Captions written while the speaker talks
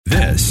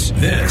This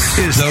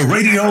is the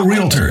Radio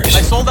Realtors.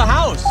 I sold the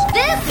house.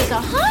 This is a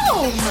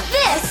home.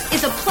 This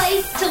is a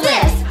place to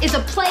live. This is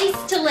a place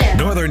to live.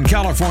 Northern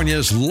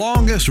California's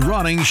longest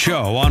running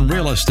show on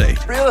real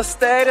estate. Real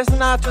estate is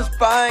not just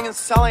buying and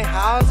selling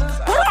houses.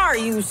 What are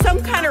you,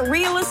 some kind of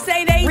real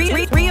estate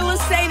agent? Real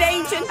estate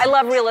agent? I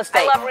love real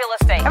estate.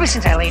 Ever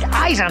since I laid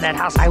eyes on that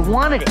house, I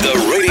wanted it.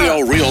 The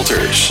Radio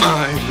Realtors.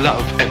 I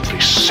love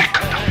every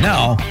second.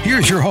 Now,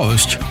 here's your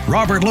host,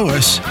 Robert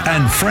Lewis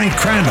and Frank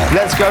Crandall.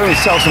 Let's go and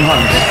sell some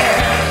homes.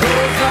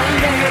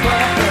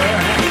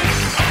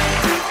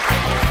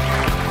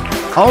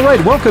 All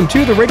right, welcome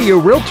to the Radio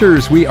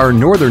Realtors. We are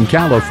Northern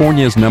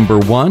California's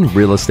 #1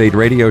 real estate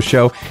radio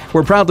show.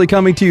 We're proudly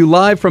coming to you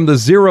live from the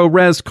Zero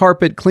Res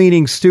Carpet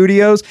Cleaning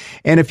Studios.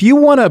 And if you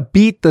want to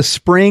beat the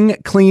spring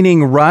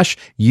cleaning rush,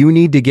 you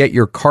need to get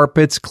your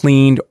carpets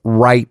cleaned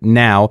right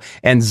now.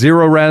 And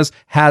Zero Res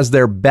has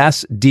their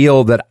best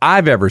deal that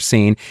I've ever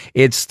seen.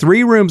 It's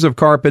 3 rooms of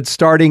carpet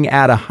starting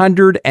at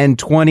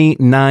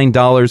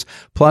 $129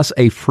 plus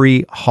a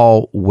free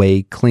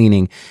hallway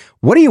cleaning.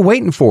 What are you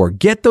waiting for?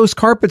 Get those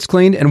carpets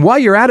cleaned. And while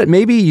you're at it,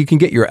 maybe you can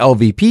get your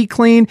LVP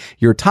cleaned,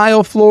 your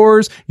tile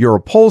floors, your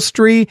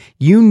upholstery,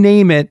 you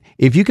name it.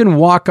 If you can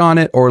walk on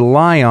it or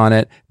lie on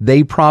it,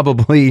 they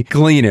probably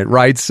clean it,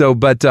 right? So,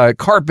 but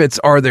carpets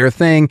are their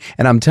thing.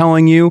 And I'm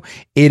telling you,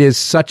 it is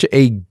such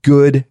a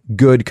good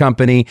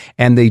company,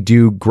 and they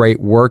do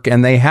great work,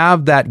 and they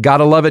have that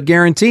gotta love it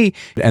guarantee,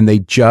 and they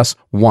just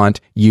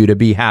want you to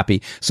be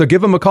happy. So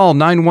give them a call,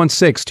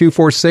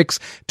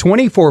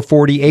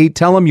 916-246-2448.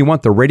 Tell them you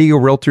want the Radio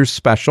Realtors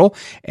special,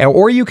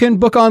 or you can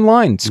book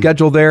online.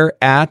 Schedule there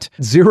at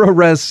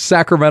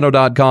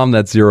ZeroResSacramento.com.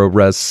 That's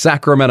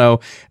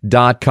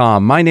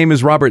ZeroResSacramento.com. My name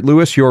is Robert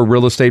Lewis, your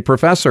real estate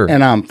professor.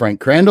 And I'm Frank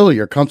Crandall,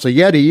 your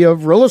consigliere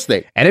of real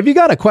estate. And if you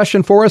got a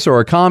question for us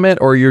or a comment,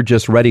 or you're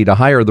just ready to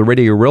hire the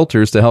Radio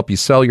Realtors to help you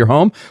sell your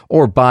home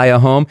or buy a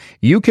home,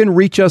 you can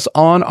reach us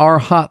on our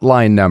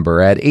hotline number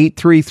at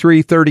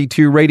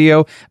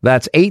 833-32-RADIO.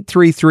 That's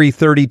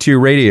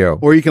 833-32-RADIO.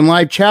 Or you can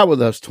live chat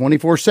with us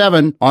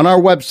 24/7 on our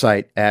website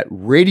at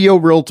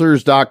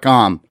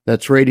RadioRealtors.com.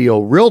 That's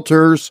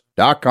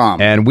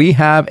RadioRealtors.com. And we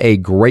have a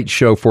great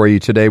show for you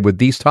today with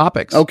these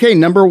topics. Okay,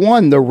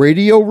 #1, the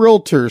Radio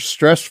Realtors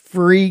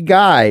Stress-Free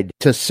Guide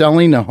to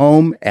Selling a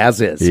Home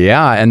as Is.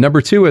 Yeah, and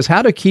 #2 is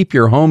how to keep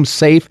your home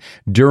safe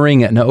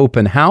during an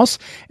open house.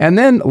 And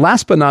then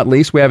last but not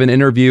least, we have an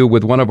interview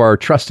with one of our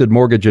trusted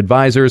mortgage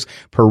advisors,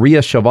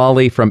 Pooria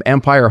Shahvali from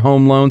Empire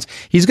Home Loans.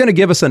 He's going to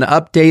give us an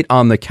update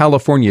on the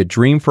California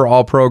Dream for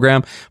All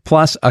program,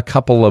 plus a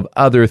couple of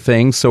other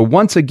things. So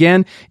once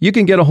again, you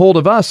can get a hold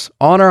of us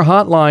on our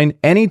hotline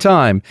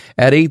anytime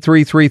at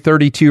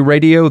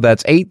 833-32-RADIO.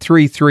 That's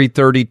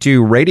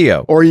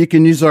 833-32-RADIO. Or you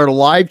can use our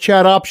live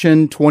chat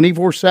option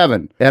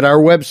 24/7 at our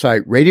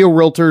website,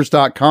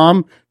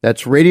 RadioRealtors.com.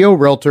 That's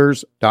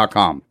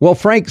RadioRealtors.com. Well,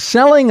 Frank,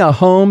 selling a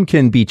home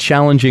can be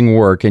challenging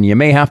work, and you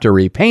may have to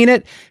repaint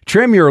it,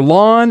 trim your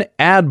lawn,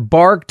 add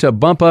bark to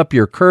bump up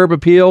your curb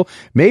appeal,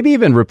 maybe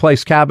even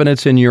replace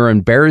cabinets in your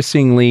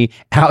embarrassingly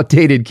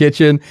outdated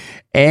kitchen,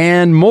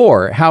 and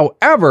more.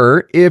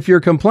 However, if you're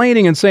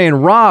complaining and saying,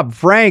 Rob,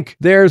 Frank,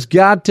 there's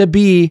got to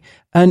be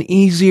an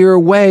easier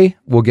way,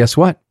 well, guess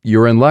what?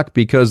 You're in luck,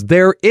 because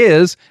there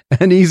is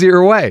an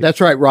easier way.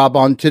 That's right, Rob.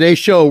 On today's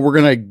show, we're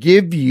going to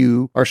give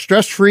you our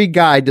stress-free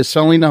guide to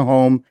selling a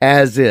home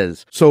as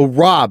is. So,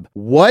 Rob,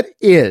 what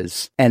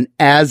is an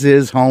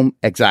as-is home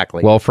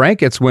exactly? Well,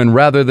 Frank, it's when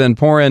rather than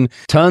pouring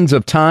tons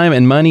of time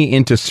and money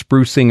into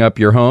sprucing up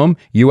your home,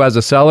 you as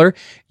a seller,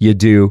 you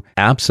do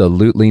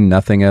absolutely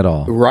nothing at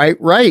all. Right.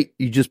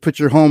 You just put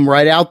your home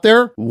right out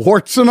there,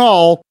 warts and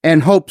all,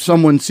 and hope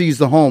someone sees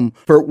the home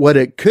for what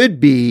it could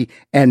be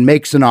and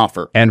makes an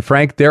offer. And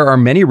Frank, there are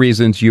many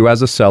reasons you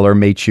as a seller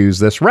may choose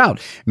this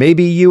route.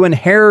 Maybe you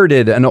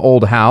inherited an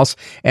old house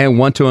and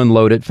want to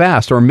unload it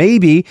fast. Or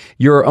maybe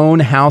your own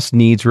house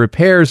needs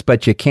repairs,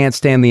 but you can't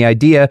stand the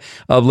idea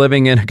of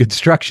living in a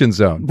construction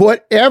zone.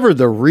 Whatever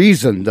the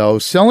reason, though,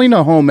 selling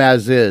a home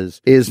as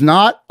is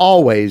not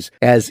always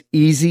as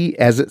easy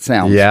as it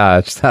sounds.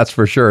 Yeah, that's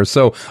for sure.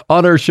 So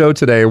on our show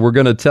today, we're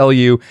going to tell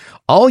you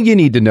all you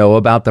need to know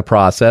about the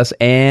process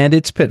and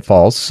its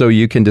pitfalls so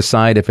you can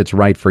decide if it's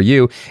right for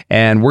you.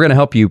 And we're going to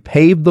help you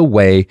pave the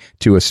way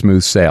to a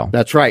smooth sale.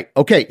 That's right.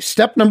 Okay,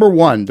 step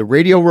 #1, the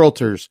Radio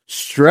Realtors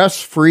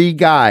Stress-Free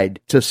Guide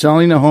to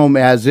Selling a Home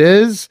as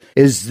is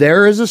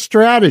there is a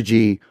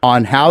strategy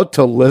on how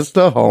to list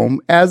a home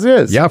as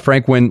is. Yeah,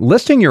 Frank, when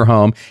listing your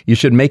home, you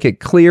should make it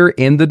clear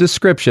in the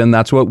description,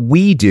 that's what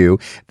we do,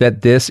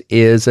 that this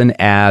is an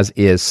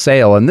as-is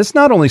sale. And this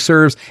not only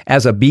serves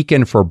as a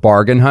beacon for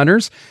bargain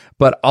hunters,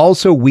 but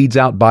also weeds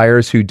out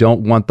buyers who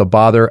don't want the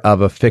bother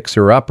of a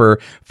fixer-upper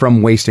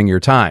from wasting your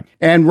time.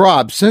 And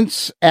Rob,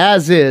 since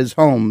as-is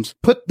homes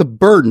put the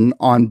burden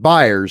on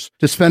buyers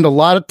to spend a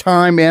lot of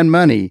time and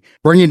money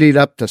bringing it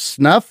up to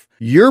snuff,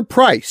 your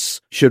price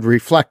should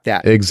reflect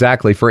that.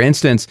 Exactly. For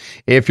instance,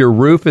 if your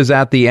roof is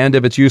at the end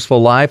of its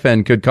useful life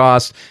and could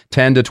cost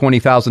 $10,000 to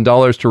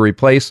 $20,000 to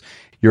replace,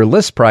 your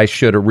list price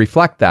should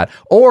reflect that.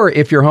 Or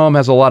if your home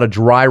has a lot of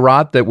dry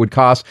rot that would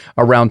cost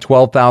around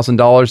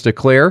 $12,000 to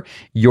clear,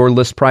 your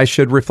list price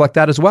should reflect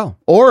that as well.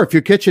 Or if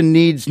your kitchen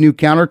needs new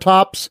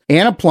countertops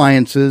and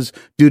appliances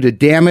due to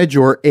damage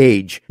or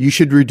age, you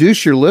should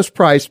reduce your list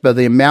price by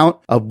the amount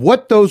of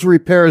what those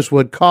repairs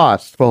would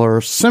cost for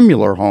a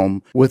similar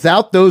home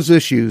without those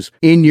issues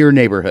in your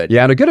neighborhood.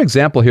 Yeah, and a good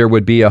example here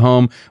would be a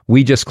home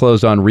we just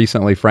closed on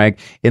recently, Frank.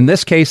 In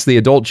this case, the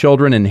adult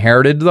children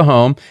inherited the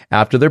home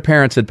after their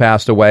parents had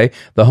passed away.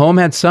 The home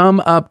had some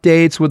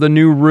updates with a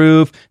new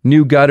roof,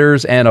 new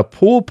gutters, and a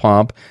pool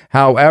pump.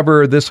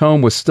 However, this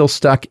home was still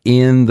stuck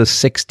in the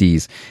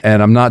 60s.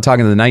 And I'm not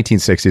talking the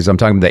 1960s, I'm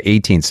talking the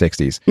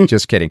 1860s.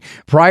 Just kidding.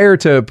 Prior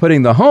to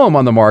putting the home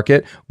on the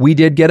market, we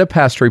did get a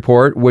pest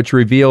report, which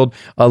revealed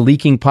a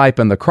leaking pipe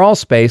in the crawl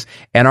space,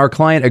 and our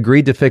client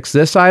agreed to fix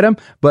this item,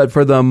 but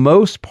for the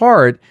most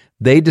part,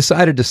 they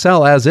decided to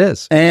sell as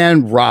is.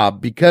 And Rob,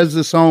 because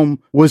this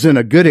home was in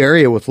a good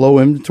area with low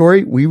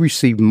inventory, we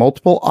received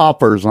multiple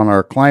offers on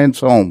our client's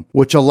home,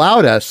 which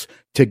allowed us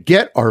to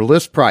get our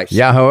list price.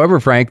 Yeah,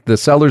 however, Frank, the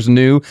sellers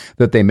knew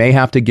that they may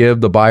have to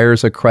give the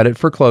buyers a credit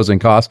for closing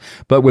costs,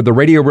 but with the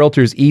Radio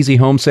Realtors Easy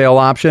Home Sale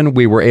option,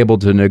 we were able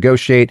to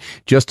negotiate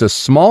just a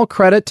small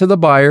credit to the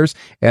buyers,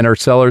 and our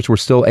sellers were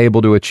still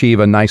able to achieve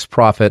a nice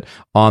profit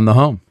on the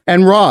home.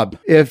 And Rob,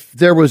 if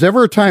there was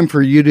ever a time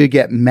for you to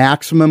get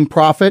maximum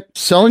profit,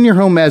 selling your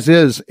home as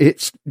is,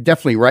 it's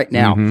definitely right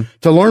now.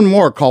 To learn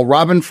more, call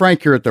Rob and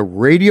Frank here at the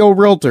Radio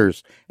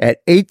Realtors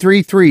at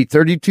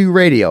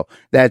 833-32-RADIO.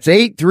 That's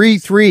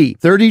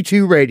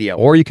 833-32-RADIO.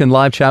 Or you can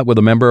live chat with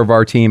a member of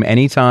our team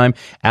anytime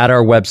at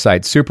our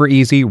website. Super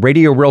easy,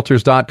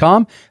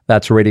 RadioRealtors.com.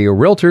 That's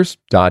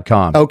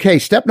RadioRealtors.com. Okay,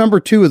 step number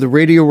 2 of the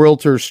Radio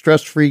Realtors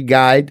Stress-Free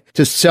Guide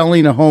to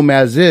Selling a Home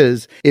as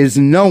is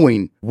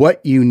knowing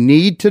what you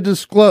need to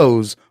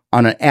disclose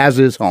on an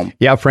as-is home.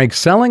 Yeah, Frank,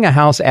 selling a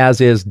house as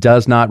is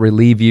does not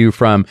relieve you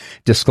from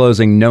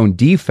disclosing known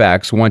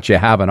defects once you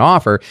have an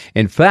offer.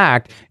 In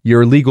fact,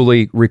 you're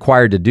legally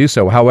required to do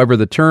so. However,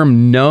 the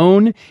term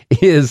known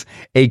is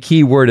a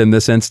key word in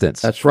this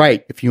instance. That's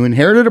right. If you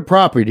inherited a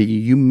property,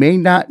 you may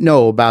not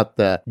know about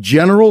the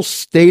general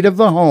state of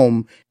the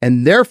home,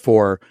 and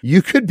therefore,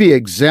 you could be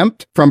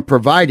exempt from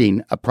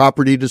providing a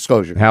property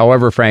disclosure.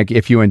 However, Frank,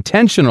 if you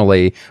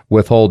intentionally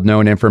withhold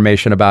known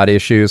information about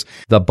issues,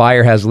 the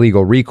buyer has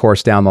legal recourse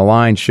down the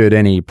line should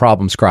any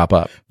problems crop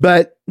up.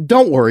 But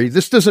don't worry,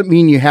 this doesn't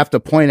mean you have to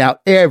point out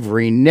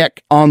every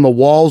nick on the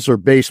walls or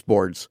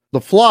baseboards. The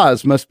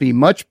flaws must be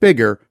much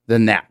bigger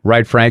than that.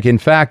 Right, Frank. In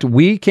fact,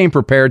 we came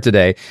prepared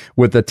today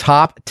with the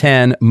top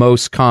 10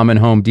 most common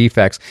home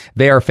defects.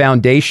 They are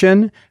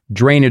foundation,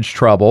 drainage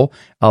trouble,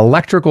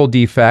 electrical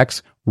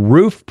defects,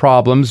 roof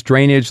problems,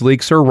 drainage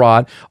leaks or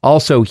rot,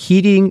 also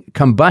heating,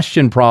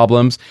 combustion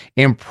problems,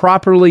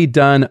 improperly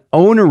done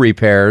owner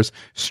repairs,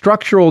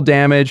 structural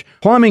damage,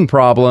 plumbing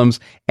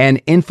problems,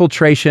 and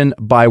infiltration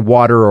by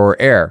water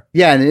or air.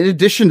 Yeah, and in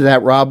addition to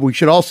that, Rob, we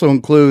should also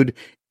include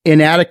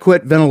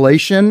inadequate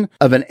ventilation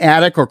of an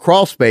attic or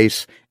crawl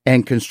space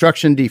and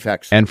construction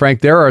defects. And Frank,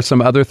 there are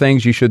some other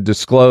things you should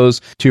disclose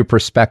to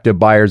prospective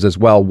buyers as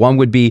well. One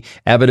would be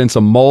evidence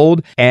of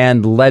mold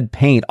and lead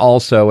paint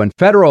also. And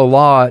federal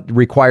law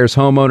requires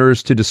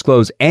homeowners to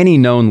disclose any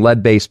known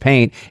lead-based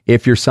paint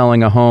if you're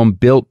selling a home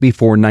built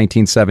before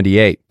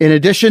 1978. In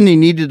addition, you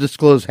need to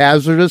disclose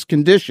hazardous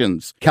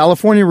conditions.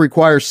 California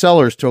requires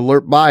sellers to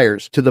alert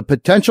buyers to the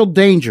potential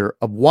danger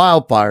of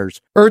wildfires,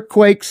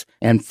 earthquakes,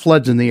 and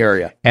floods in the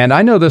area. And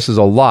I know this is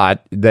a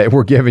lot that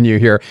we're giving you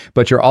here,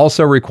 but you're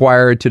also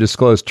required to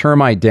disclose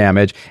termite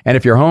damage. And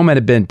if your home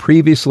had been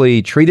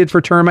previously treated for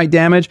termite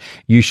damage,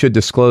 you should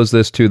disclose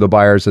this to the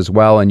buyers as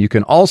well. And you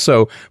can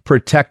also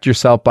protect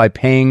yourself by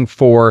paying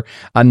for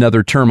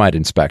another termite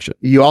inspection.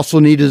 You also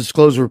need to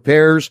disclose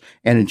repairs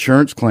and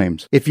insurance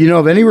claims. If you know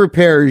of any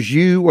repairs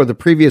you or the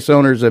previous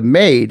owners have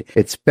made,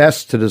 it's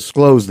best to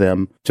disclose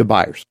them to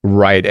buyers.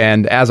 Right.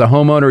 And as a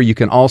homeowner, you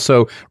can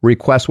also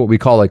request what we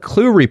call a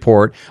clue report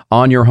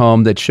on your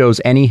home that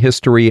shows any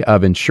history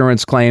of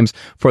insurance claims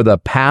for the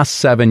past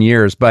 7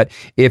 years. But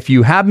if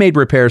you have made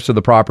repairs to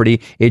the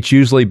property, it's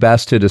usually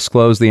best to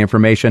disclose the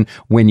information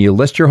when you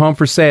list your home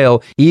for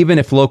sale, even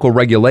if local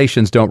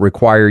regulations don't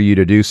require you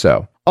to do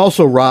so.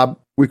 Also, Rob,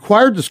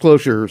 required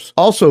disclosures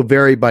also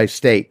vary by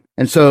state.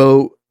 And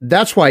so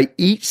that's why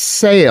each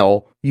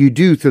sale you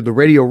do through the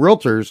Radio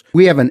Realtors,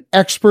 we have an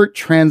expert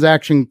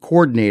transaction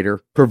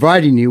coordinator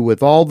providing you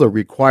with all the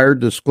required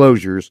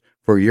disclosures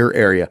for your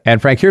area. And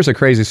Frank, here's a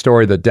crazy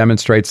story that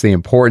demonstrates the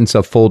importance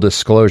of full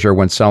disclosure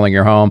when selling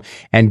your home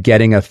and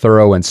getting a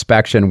thorough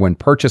inspection when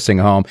purchasing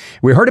a home.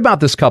 We heard about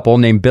this couple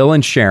named Bill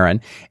and Sharon,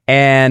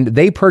 and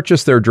they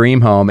purchased their dream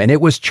home, and it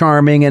was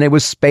charming and it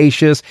was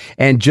spacious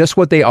and just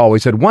what they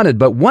always had wanted.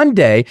 But one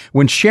day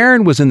when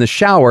Sharon was in the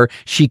shower,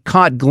 she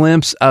caught a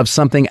glimpse of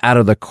something out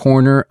of the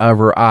corner of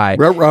her eye.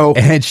 Ruh-roh.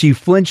 And she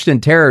flinched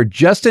in terror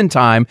just in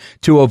time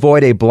to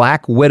avoid a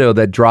black widow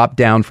that dropped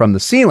down from the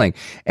ceiling.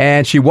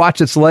 And she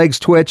watched its legs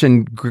twitch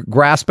and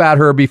grasp at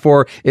her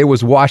before it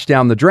was washed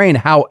down the drain.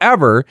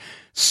 However,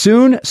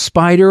 Soon,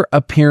 spider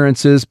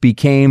appearances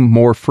became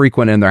more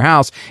frequent in their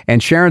house,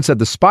 and Sharon said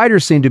the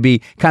spiders seemed to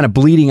be kind of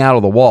bleeding out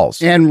of the walls.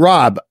 And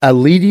Rob, a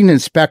leading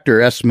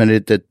inspector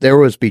estimated that there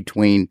was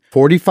between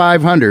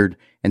 4,500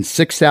 and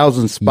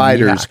 6,000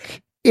 spiders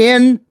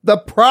in the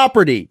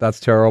property. That's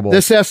terrible.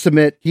 This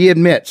estimate, he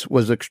admits,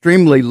 was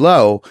extremely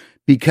low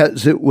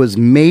because it was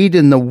made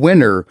in the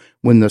winter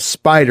when the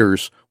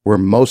spiders were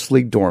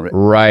mostly dormant.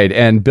 Right.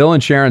 And Bill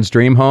and Sharon's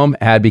dream home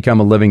had become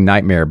a living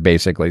nightmare,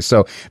 basically.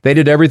 So they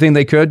did everything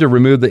they could to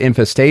remove the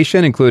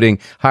infestation, including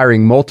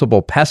hiring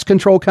multiple pest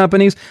control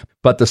companies.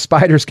 But the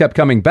spiders kept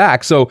coming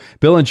back. So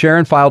Bill and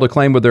Sharon filed a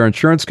claim with their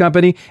insurance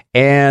company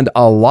and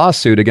a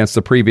lawsuit against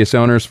the previous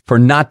owners for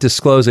not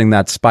disclosing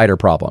that spider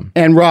problem.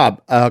 And Rob,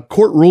 a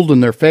court ruled in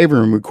their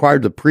favor and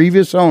required the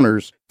previous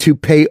owners to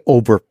pay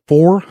over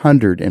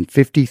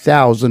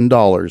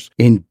 $450,000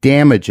 in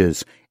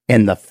damages,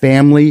 and the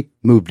family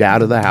moved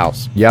out of the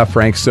house. Yeah,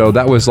 Frank. So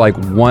that was like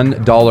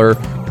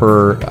 $1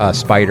 per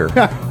spider.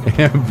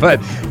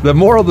 But the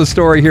moral of the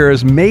story here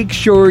is make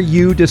sure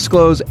you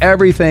disclose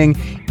everything,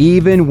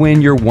 even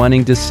when you're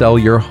wanting to sell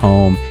your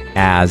home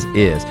as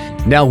is.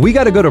 Now, we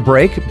got to go to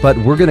break, but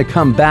we're going to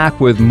come back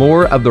with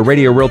more of the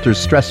Radio Realtors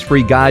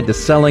Stress-Free Guide to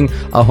Selling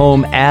a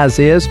Home as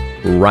Is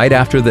right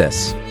after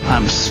this.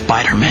 I'm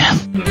Spider-Man.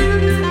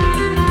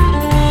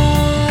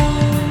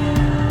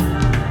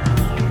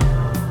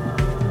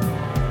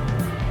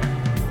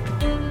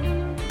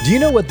 Do you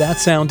know what that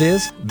sound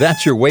is?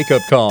 That's your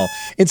wake-up call.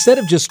 Instead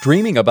of just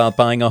dreaming about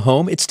buying a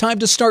home, it's time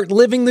to start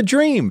living the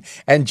dream.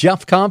 And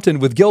Jeff Compton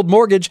with Guild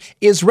Mortgage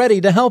is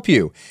ready to help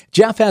you.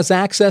 Jeff has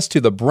access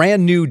to the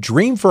brand new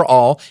Dream for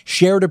All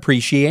Shared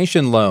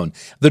Appreciation Loan.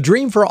 The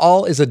Dream for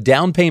All is a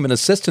down payment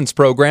assistance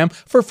program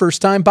for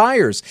first-time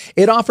buyers.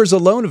 It offers a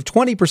loan of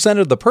 20%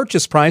 of the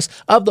purchase price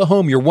of the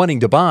home you're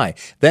wanting to buy.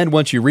 Then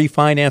once you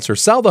refinance or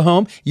sell the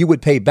home, you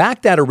would pay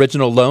back that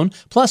original loan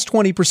plus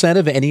 20%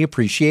 of any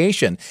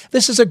appreciation.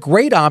 This is a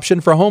great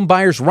option for home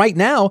buyers right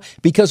now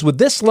because with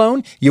this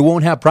loan, you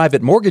won't have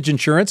private mortgage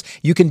insurance,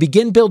 you can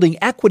begin building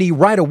equity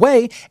right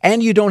away,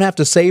 and you don't have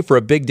to save for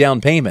a big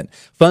down payment.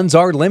 Funds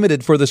are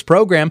limited for this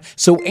program,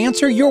 so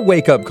answer your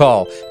wake-up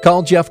call.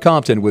 Call Jeff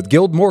Compton with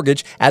Guild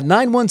Mortgage at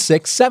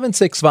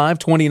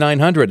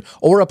 916-765-2900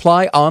 or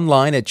apply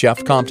online at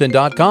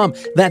jeffcompton.com.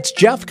 That's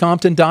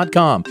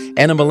jeffcompton.com.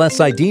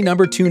 NMLS ID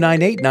number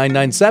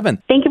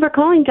 298997. Thank you for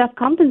calling Jeff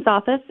Compton's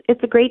office.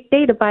 It's a great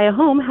day to buy a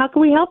home. How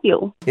can we help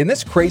you? In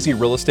this crazy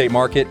real estate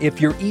market, if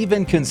you're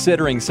even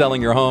considering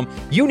selling your home,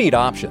 you need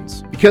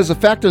options. Because the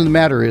fact of the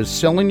matter is,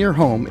 selling your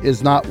home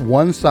is not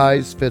one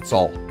size fits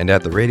all. And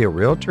at the Radio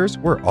Realtors,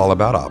 we're all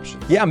about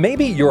options. Yeah,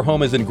 maybe your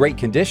home is in great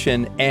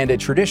condition and a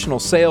traditional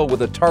sale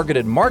with a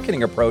targeted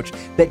marketing approach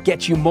that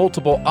gets you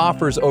multiple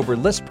offers over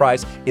list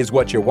price is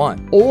what you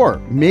want. Or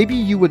maybe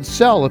you would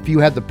sell if you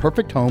had the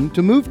perfect home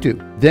to move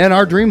to. Then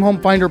our Dream Home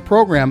Finder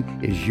program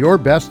is your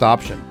best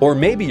option. Or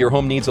maybe your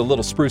home needs a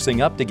little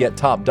sprucing up to get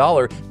top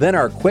dollar. Then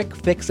our quick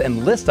fix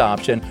and list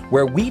option,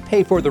 where we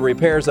pay for the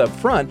repairs up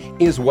front,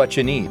 is what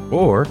you need.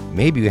 Or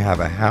maybe you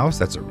have a house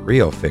that's a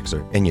real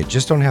fixer and you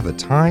just don't have the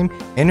time,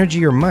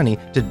 energy, or money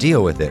to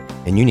deal with it,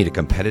 and you need a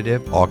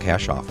competitive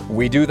all-cash offer.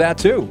 We do that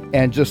too.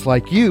 And just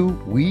like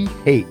you, we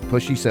hate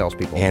pushy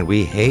salespeople. And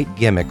we hate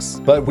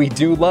gimmicks. But we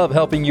do love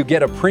helping you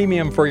get a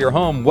premium for your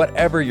home,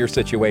 whatever your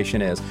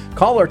situation is.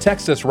 Call or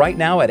text us right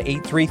now at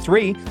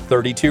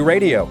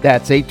 833-32-RADIO.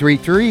 That's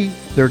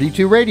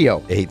 833-32-RADIO.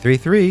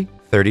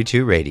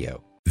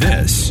 833-32-RADIO.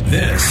 This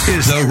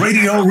is the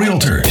Radio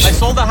Realtors. I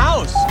sold the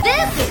house.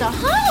 This is a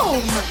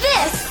home.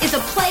 This is a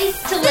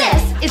place to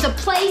live. This is a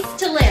place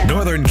to live.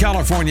 Northern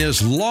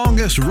California's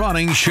longest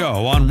running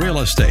show on real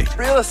estate.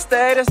 Real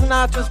estate is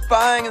not just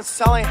buying and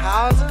selling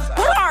houses.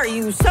 What are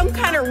you, some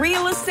kind of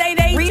real estate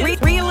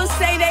agent? Real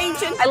estate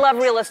agent? I love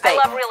real estate.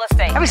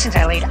 Ever since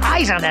I laid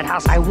eyes on that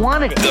house, I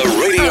wanted it. The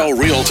Radio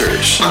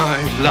Realtors.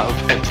 I love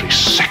every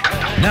second.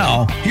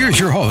 Now, here's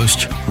your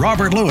host,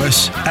 Robert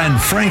Lewis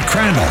and Frank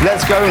Crandall.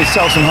 Let's go and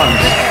sell some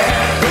homes.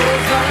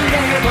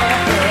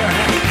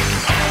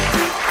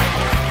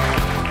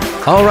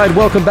 All right,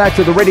 welcome back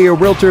to the Radio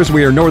Realtors.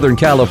 We are Northern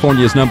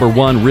California's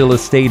 #1 real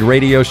estate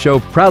radio show,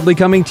 proudly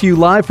coming to you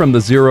live from the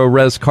Zero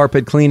Res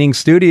Carpet Cleaning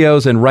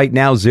Studios. And right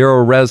now,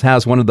 Zero Res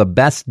has one of the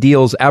best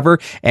deals ever,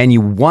 and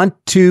you want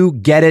to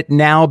get it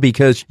now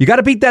because you got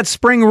to beat that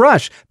spring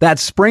rush. That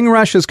spring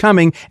rush is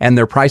coming, and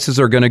their prices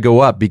are going to go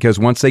up because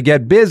once they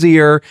get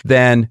busier,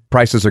 then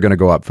prices are going to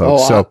go up,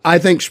 folks. So I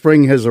think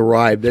spring has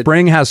arrived.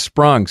 Spring has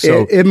sprung.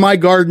 So in my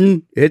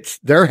garden,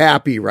 they're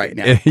happy right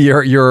now.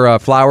 Your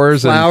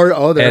flowers,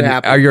 they're happy.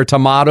 Are your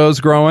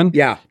tomatoes growing?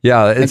 Yeah.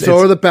 And so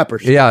are the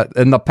peppers. Yeah,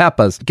 and the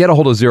peppers. Get a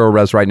hold of Zero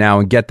Res right now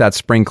and get that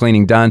spring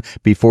cleaning done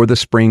before the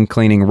spring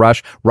cleaning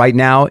rush. Right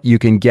now, you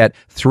can get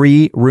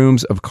 3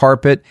 rooms of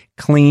carpet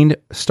cleaned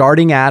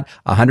starting at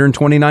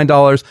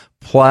 $129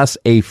 plus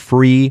a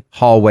free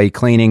hallway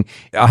cleaning.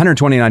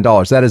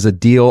 $129. That is a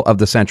deal of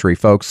the century,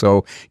 folks.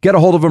 So get a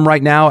hold of them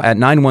right now at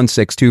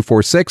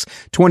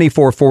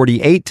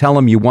 916-246-2448. Tell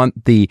them you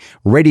want the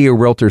Radio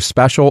Realtors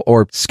special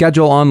or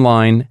schedule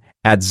online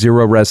at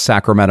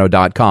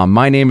ZeroResSacramento.com.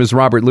 My name is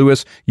Robert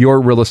Lewis,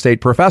 your real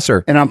estate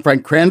professor. And I'm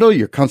Frank Crandall,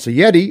 your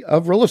consigliere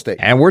of real estate.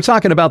 And we're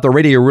talking about the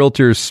Radio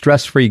Realtors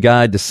Stress-Free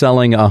Guide to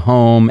Selling a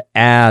Home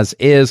as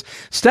Is.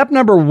 Step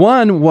number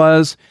 1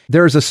 was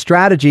there's a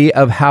strategy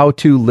of how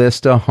to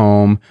list a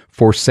home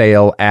for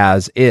sale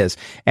as is.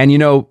 And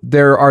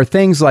there are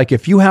things like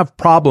if you have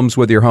problems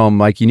with your home,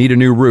 like you need a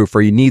new roof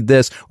or you need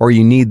this or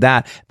you need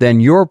that, then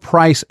your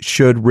price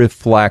should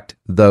reflect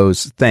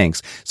those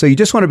things. So you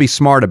just want to be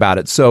smart about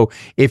it. So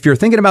if you're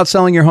thinking about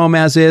selling your home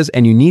as is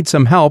and you need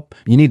some help,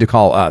 you need to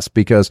call us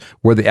because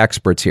we're the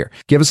experts here.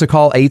 Give us a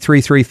call,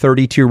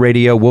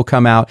 833-32-RADIO. We'll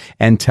come out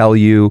and tell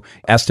you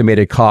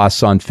estimated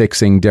costs on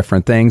fixing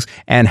different things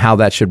and how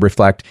that should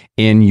reflect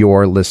in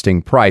your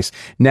listing price.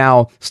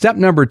 Now, step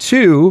number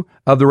 2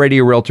 of the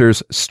Radio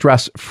Realtors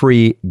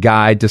Stress-Free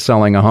Guide to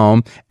Selling a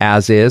Home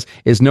as is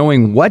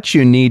knowing what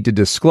you need to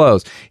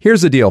disclose.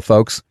 Here's the deal,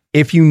 folks.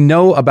 If you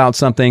know about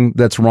something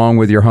that's wrong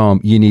with your home,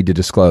 you need to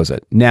disclose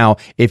it. Now,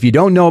 if you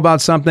don't know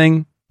about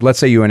something, let's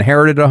say you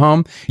inherited a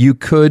home, you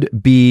could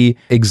be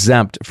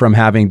exempt from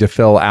having to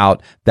fill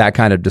out that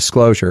kind of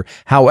disclosure.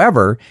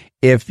 However,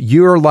 if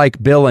you're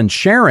like Bill and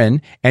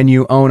Sharon and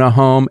you own a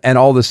home and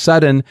all of a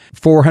sudden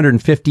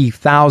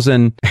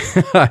 450,000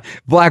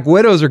 black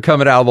widows are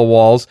coming out of the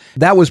walls,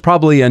 that was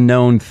probably a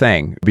known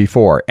thing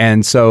before.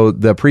 And so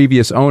the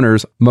previous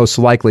owners most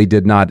likely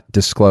did not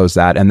disclose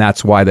that. And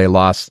that's why they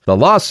lost the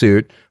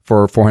lawsuit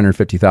for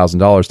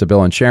 $450,000 to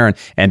Bill and Sharon.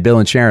 And Bill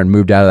and Sharon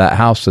moved out of that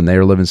house and they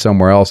are living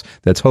somewhere else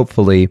that's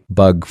hopefully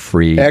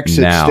bug-free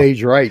Exit now.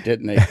 stage right,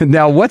 didn't they?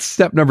 Now, what's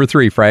step number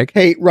 3, Frank?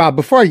 Hey, Rob,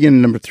 before I get into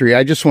number 3,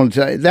 I just want to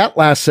tell you, that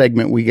last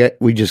segment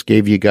we just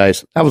gave you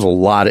guys, that was a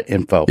lot of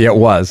info. It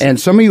was. And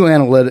some of you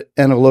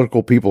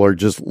analytical people are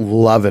just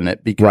loving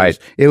it because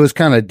it was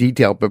kind of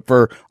detailed. But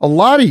for a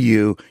lot of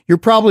you, you're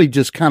probably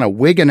just kind of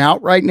wigging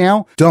out right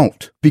now.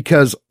 Don't,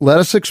 because let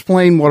us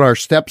explain what our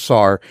steps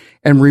are.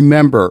 And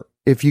remember,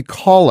 if you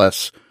call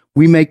us,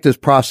 we make this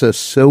process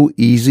so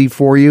easy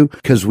for you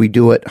because we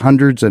do it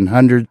hundreds and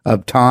hundreds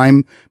of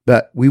times.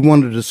 But we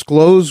want to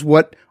disclose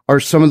what are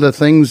some of the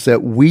things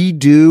that we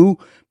do.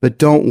 But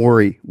don't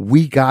worry,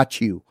 we got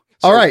you.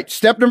 All right,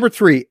 step number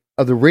 3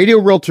 of the Radio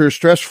Realtors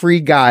Stress-Free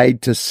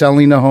Guide to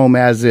Selling a Home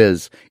as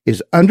is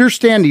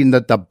understanding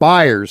that the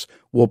buyers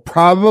will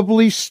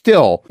probably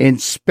still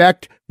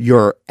inspect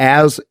your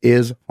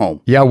as-is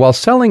home. Yeah, while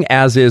selling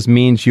as-is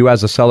means you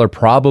as a seller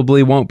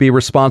probably won't be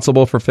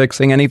responsible for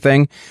fixing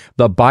anything,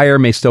 the buyer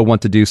may still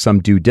want to do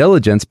some due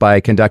diligence by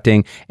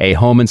conducting a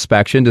home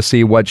inspection to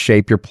see what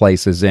shape your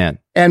place is in.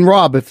 And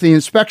Rob, if the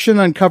inspection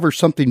uncovers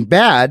something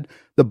bad,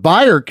 the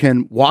buyer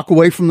can walk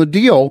away from the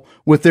deal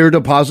with their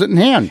deposit in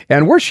hand.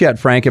 And worse yet,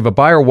 Frank, if a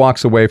buyer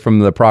walks away from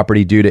the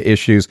property due to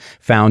issues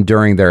found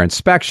during their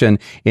inspection,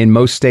 in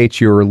most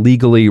states, you're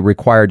legally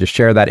required to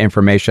share that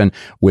information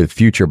with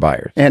future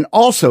buyers. And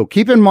also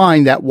keep in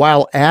mind that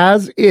while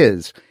as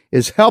is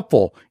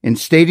helpful in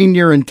stating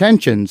your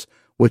intentions,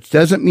 which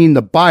doesn't mean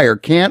the buyer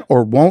can't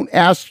or won't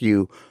ask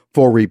you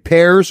for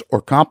repairs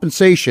or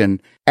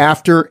compensation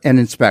after an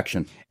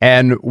inspection.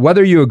 And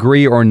whether you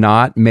agree or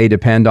not may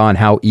depend on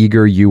how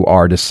eager you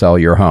are to sell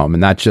your home.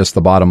 And that's just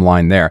the bottom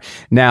line there.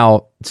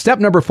 Now, step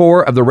number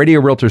 4 of the Radio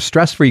Realtors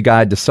Stress-Free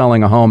Guide to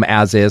Selling a Home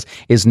as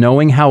is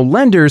knowing how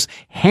lenders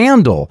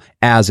handle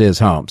as-is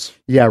homes.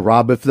 Yeah,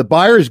 Rob, if the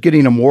buyer is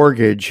getting a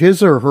mortgage,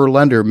 his or her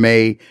lender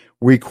may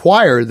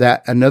require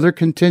that another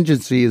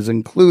contingency is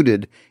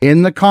included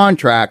in the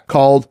contract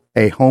called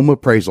a home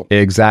appraisal.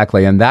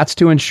 Exactly. And that's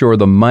to ensure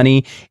the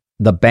money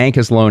the bank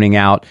is loaning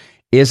out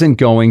isn't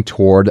going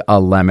toward a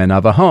lemon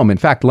of a home. In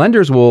fact,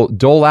 lenders will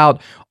dole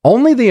out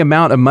only the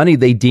amount of money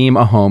they deem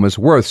a home is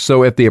worth.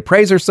 So if the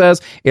appraiser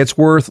says it's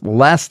worth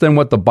less than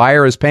what the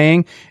buyer is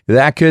paying,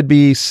 that could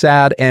be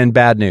sad and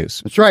bad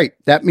news. That's right.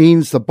 That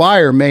means the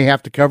buyer may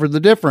have to cover the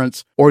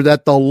difference, or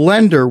that the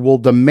lender will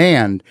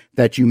demand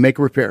that you make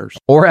repairs.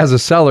 Or as a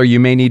seller, you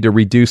may need to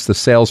reduce the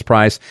sales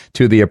price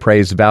to the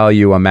appraised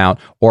value amount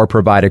or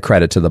provide a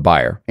credit to the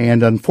buyer.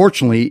 And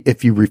unfortunately,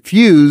 if you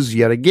refuse,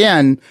 yet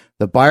again,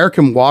 the buyer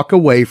can walk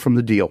away from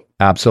the deal.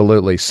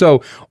 Absolutely.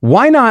 So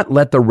why not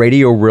let the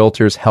Radio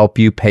Realtors help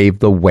you pave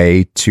the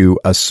way to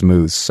a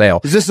smooth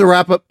sale? Is this the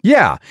wrap up?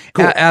 Yeah.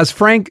 Cool. As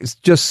Frank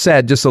just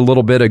said just a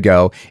little bit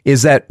ago,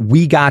 is that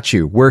we got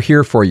you. We're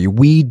here for you.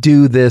 We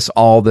do this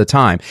all the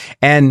time.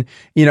 And,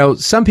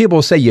 some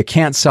people say you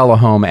can't sell a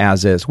home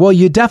as is. Well,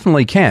 you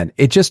definitely can.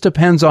 It just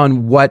depends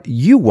on what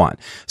you want.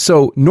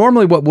 So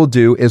normally what we'll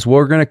do is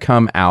we're going to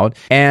come out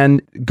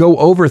and go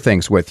over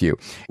things with you.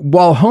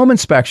 While home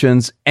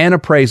inspections and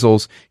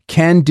appraisals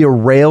can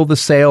derail the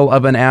sale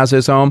of an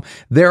as-is home,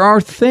 there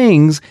are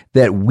things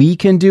that we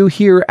can do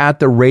here at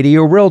the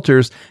Radio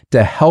Realtors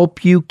to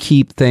help you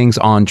keep things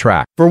on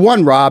track. For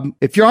one, Rob,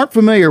 if you aren't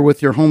familiar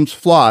with your home's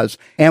flaws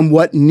and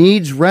what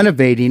needs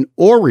renovating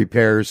or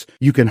repairs,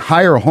 you can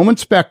hire a home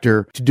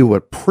inspector to do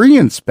a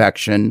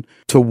pre-inspection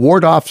to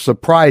ward off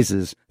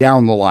surprises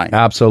down the line.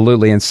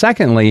 Absolutely. And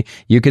secondly,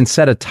 you can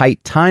set a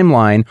tight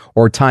timeline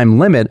or time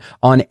limit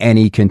on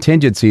any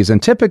contingencies.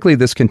 And typically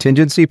this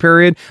contingency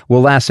period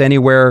will last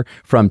anywhere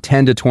from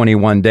 10 to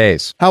 21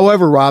 days.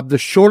 However, Rob, the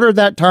shorter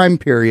that time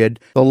period,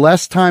 the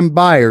less time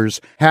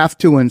buyers have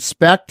to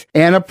inspect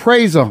and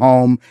appraise a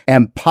home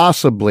and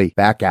possibly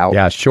back out.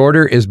 Yeah,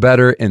 shorter is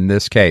better in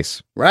this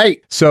case.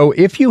 Right. So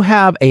if you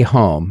have a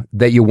home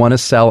that you want to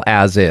sell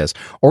as is,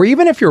 or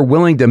even if you're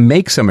willing to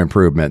make some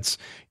improvements,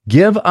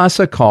 give us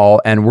a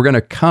call and we're going to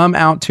come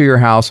out to your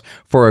house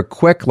for a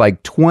quick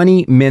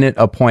 20-minute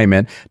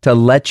appointment to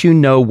let you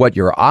know what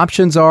your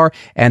options are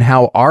and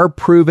how our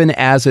proven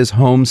as-is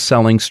home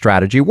selling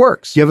strategy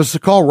works. Give us a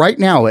call right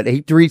now at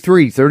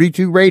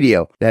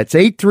 833-32-RADIO. That's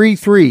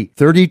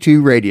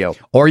 833-32-RADIO.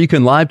 Or you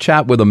can live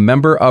chat with a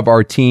member of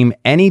our team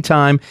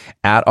anytime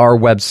at our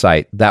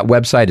website. That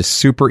website is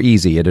super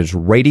easy. It is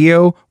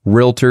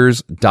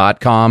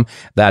RadioRealtors.com.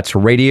 That's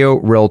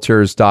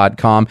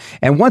RadioRealtors.com.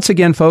 And once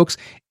again, folks,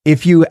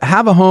 if you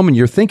have a home and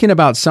you're thinking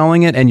about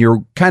selling it and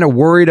you're kind of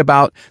worried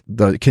about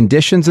the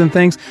conditions and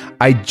things,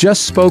 I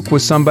just spoke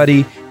with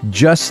somebody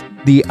just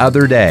the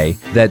other day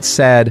that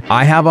said,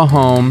 I have a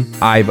home,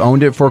 I've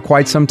owned it for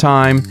quite some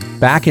time.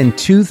 Back in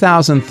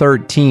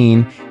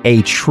 2013,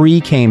 a tree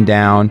came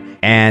down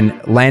and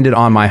landed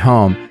on my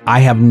home. I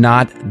have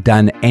not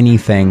done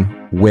anything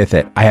with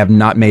it. I have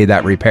not made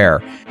that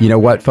repair. You know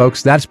what,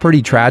 folks? That's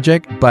pretty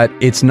tragic, but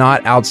it's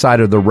not outside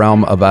of the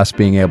realm of us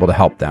being able to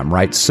help them,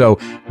 right? So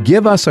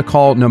give us a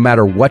call no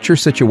matter what your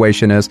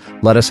situation is.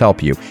 Let us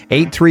help you.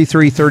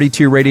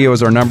 833-32-RADIO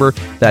is our number.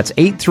 That's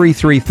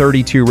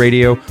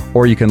 833-32-RADIO,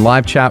 or you can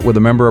live chat with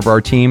a member of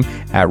our team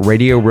at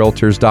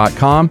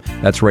RadioRealtors.com.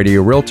 That's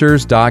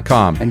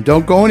RadioRealtors.com. And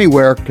don't go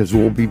anywhere because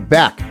we'll be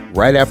back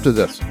right after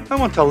this. I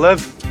want to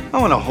live. I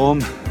want a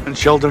home and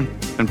children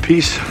and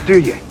peace. Do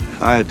you?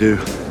 I do.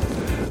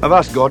 I've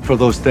asked God for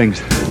those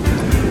things.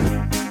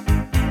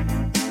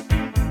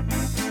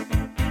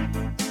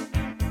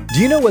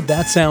 Do you know what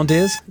that sound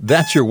is?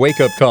 That's your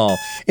wake-up call.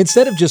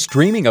 Instead of just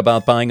dreaming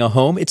about buying a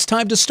home, it's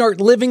time to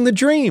start living the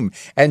dream.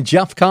 And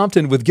Jeff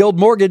Compton with Guild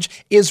Mortgage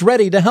is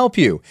ready to help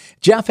you.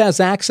 Jeff has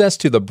access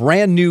to the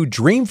brand new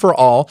Dream for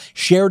All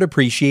Shared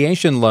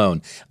Appreciation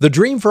Loan. The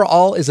Dream for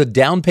All is a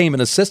down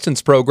payment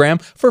assistance program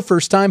for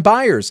first-time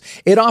buyers.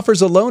 It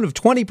offers a loan of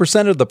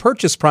 20% of the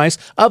purchase price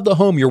of the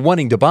home you're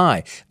wanting to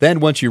buy. Then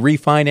once you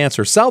refinance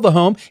or sell the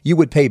home, you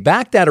would pay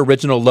back that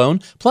original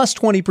loan plus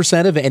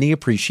 20% of any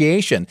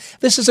appreciation.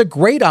 This is a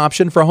great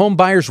option for home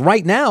buyers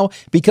right now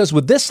because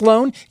with this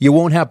loan, you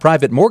won't have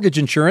private mortgage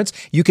insurance,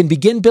 you can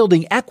begin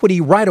building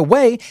equity right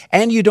away,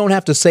 and you don't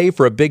have to save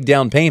for a big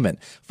down payment.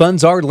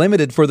 Funds are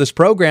limited for this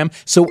program,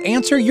 so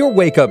answer your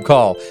wake-up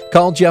call.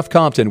 Call Jeff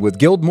Compton with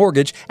Guild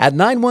Mortgage at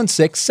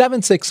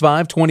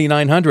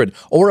 916-765-2900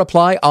 or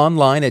apply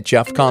online at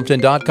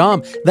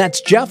jeffcompton.com.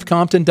 That's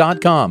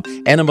jeffcompton.com.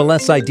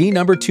 NMLS ID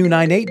number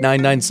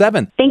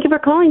 298997. Thank you for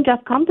calling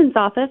Jeff Compton's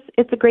office.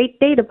 It's a great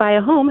day to buy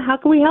a home. How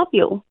can we help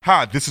you?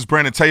 Hi, this is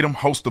Brandon Tatum,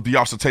 host of the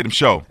Officer Tatum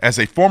Show. As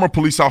a former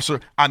police officer,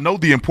 I know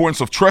the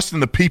importance of trusting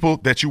the people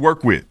that you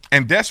work with.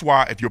 And that's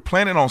why if you're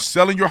planning on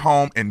selling your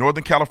home in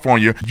Northern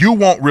California, you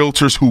want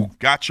realtors who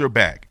got your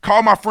back.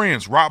 Call my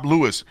friends Rob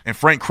Lewis and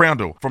Frank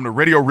Crandall from the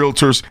Radio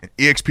Realtors and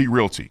eXp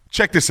Realty.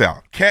 Check this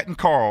out. Kat and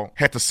Carl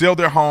had to sell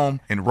their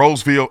home in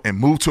Roseville and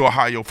move to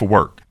Ohio for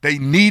work. They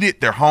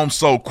needed their home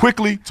sold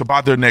quickly to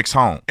buy their next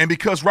home. And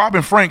because Rob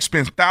and Frank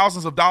spend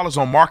thousands of dollars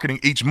on marketing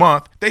each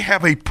month, they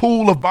have a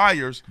pool of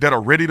buyers that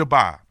are ready to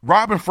buy.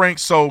 Rob and Frank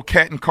sold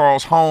Kat and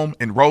Carl's home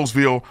in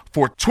Roseville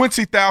for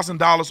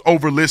 $20,000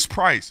 over list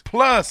price.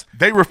 Plus,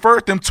 they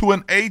referred them to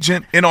an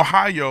agent in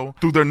Ohio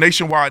through their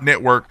nationwide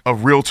network of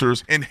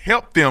realtors and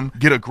helped them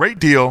get a great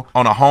deal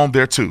on a home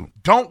there too.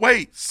 Don't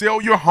wait. Sell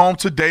your home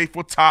today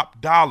for top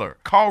dollar.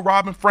 Call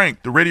Rob and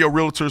Frank, the Radio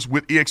Realtors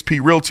with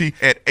eXp Realty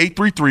at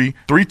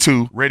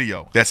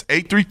 833-32-RADIO. That's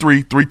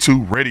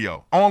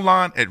 833-32-RADIO.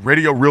 Online at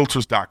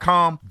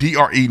RadioRealtors.com.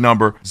 DRE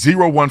number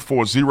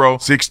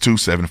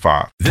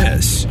 0140-6275.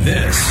 This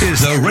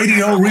is the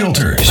Radio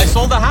Realtors. I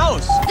sold the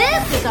house.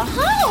 This is a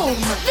home.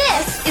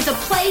 This is a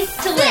place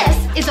to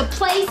live. This is a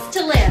place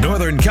to live.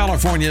 Northern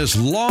California's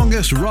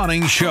longest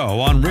running show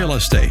on real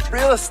estate.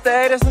 Real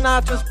estate is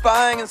not just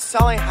buying and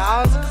selling houses.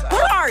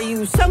 What are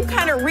you, some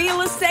kind of real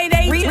estate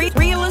agent?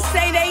 Real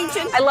estate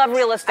agent? I love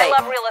real estate.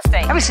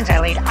 Ever since I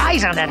laid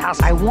eyes on that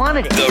house, I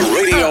wanted it. The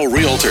Radio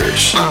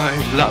Realtors. I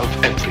love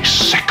every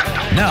second.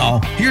 Now,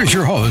 here's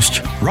your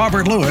host,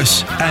 Robert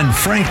Lewis and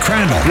Frank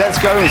Crandall. Let's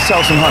go and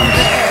sell some homes.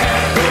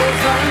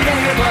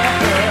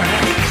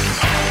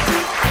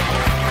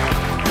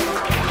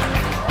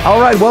 All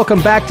right,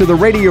 welcome back to the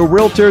Radio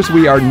Realtors.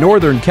 We are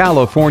Northern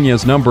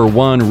California's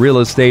 #1 real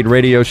estate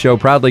radio show,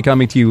 proudly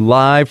coming to you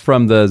live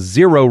from the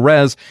Zero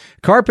Res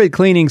Carpet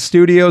Cleaning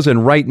Studios.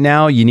 And right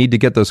now, you need to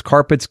get those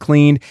carpets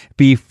cleaned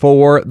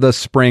before the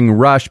spring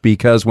rush,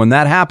 because when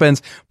that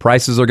happens,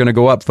 prices are going to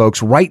go up,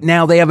 folks. Right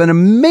now, they have an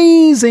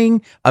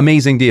amazing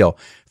deal.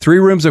 3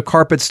 rooms of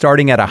carpet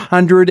starting at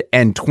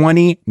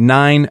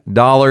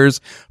 $129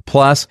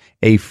 plus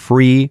a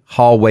free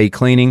hallway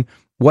cleaning.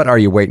 What are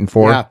you waiting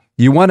for? Yeah.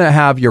 You want to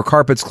have your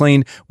carpets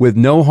cleaned with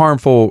no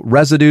harmful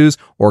residues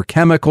or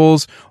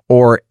chemicals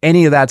or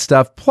any of that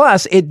stuff.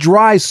 Plus, it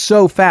dries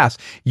so fast.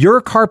 Your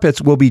carpets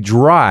will be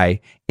dry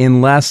in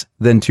less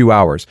than 2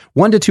 hours,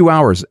 1 to 2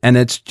 hours. And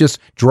it's just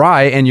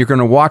dry, and you're going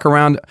to walk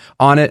around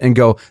on it and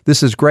go,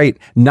 this is great.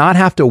 Not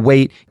have to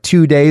wait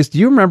 2 days. Do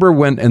you remember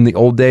when in the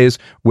old days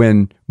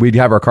when we'd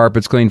have our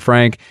carpets cleaned,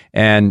 Frank,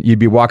 and you'd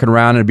be walking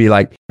around and it'd be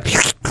like...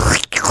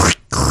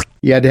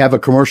 You had to have a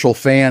commercial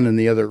fan in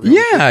the other room.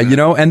 Yeah,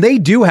 and they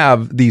do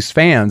have these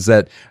fans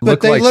that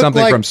look like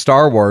something from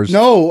Star Wars.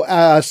 No,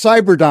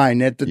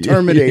 Cyberdyne at the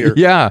Terminator.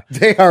 Yeah.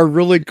 They are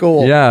really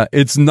cool. Yeah,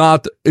 it's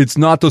not the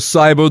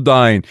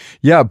Cyberdyne.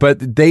 Yeah,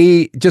 but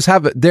they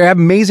have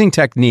amazing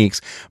techniques,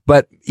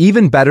 but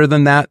even better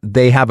than that,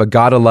 they have a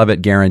gotta love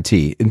it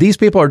guarantee. And these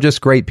people are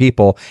just great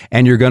people,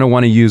 and you're going to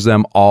want to use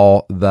them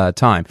all the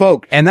time.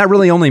 Folks. And that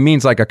really only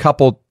means like a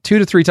couple, 2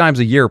 to 3 times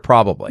a year,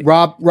 probably.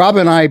 Rob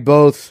and I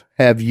both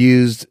have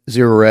used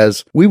Zero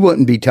Res. We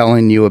wouldn't be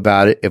telling you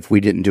about it if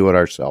we didn't do it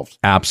ourselves.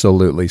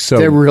 Absolutely. So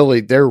they're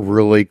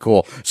really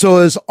cool. So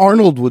as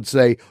Arnold would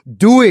say,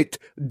 do it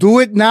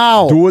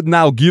now. Do it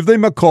now. Give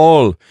them a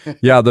call.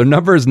 Yeah, their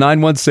number is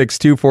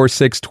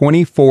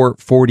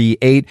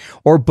 916-246-2448,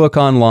 or book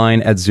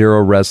online at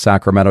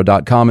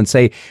ZeroResSacramento.com and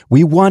say,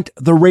 we want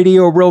the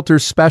Radio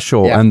Realtors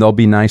special, and they'll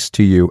be nice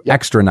to you. Yep.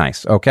 Extra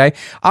nice. Okay.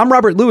 I'm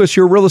Robert Lewis,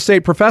 your real estate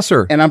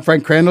professor. And I'm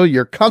Frank Crandall,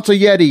 your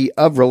consigliere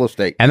of real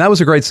estate. And that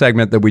was a great segment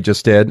that we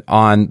just did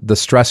on the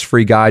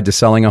stress-free guide to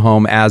selling a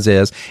home as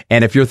is.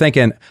 And if you're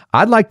thinking,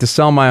 I'd like to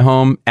sell my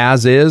home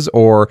as is,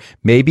 or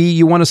maybe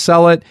you want to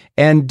sell it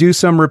and do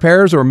some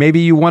repairs, or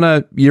maybe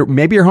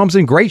maybe your home's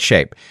in great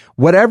shape.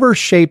 Whatever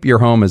shape your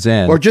home is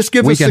in, or just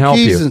give us the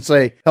keys and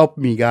say, help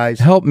me, guys.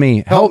 Help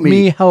me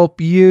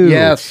help you.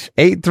 Yes.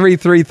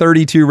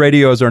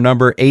 833-32-RADIO is our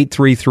number,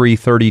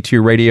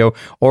 833-32-RADIO,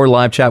 or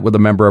live chat with a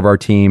member of our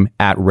team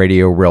at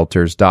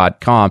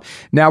RadioRealtors.com.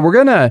 Now, we're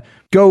going to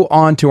go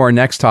on to our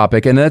next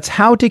topic, and that's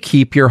how to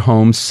keep your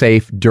home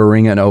safe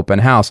during an open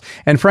house.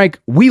 And Frank,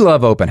 we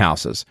love open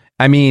houses.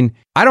 I mean,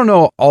 I don't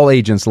know all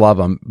agents love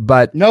them,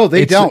 but no,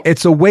 they don't.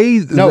 It's a way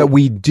that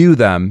we do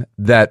them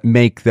that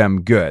make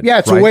them good. Yeah,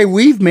 it's a way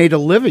we've made a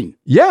living.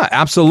 Yeah,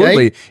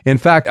 absolutely. Okay? In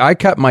fact, I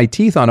cut my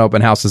teeth on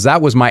open houses.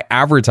 That was my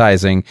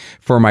advertising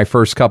for my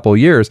first couple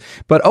years.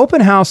 But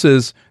open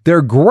houses,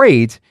 they're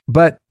great,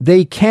 but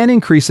they can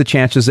increase the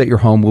chances that your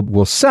home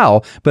will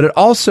sell, but it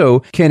also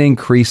can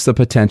increase the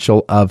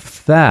potential of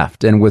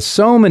theft. And with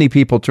so many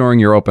people touring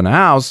your open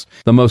house,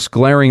 the most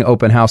glaring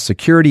open house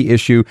security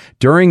issue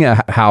during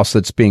a house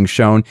that's being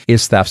shown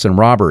is thefts and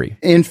robbery.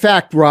 In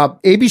fact,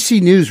 Rob,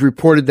 ABC News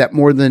reported that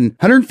more than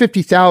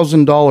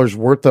 $150,000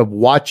 worth of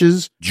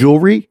watches,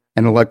 jewelry,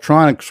 and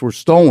electronics were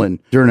stolen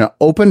during an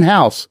open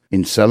house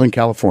in Southern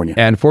California.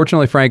 And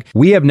fortunately, Frank,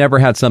 we have never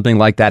had something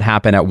like that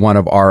happen at one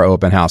of our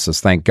open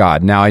houses, thank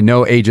God. Now, I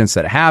know agents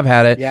that have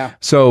had it. Yeah.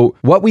 So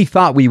what we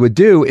thought we would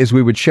do is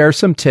we would share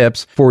some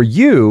tips for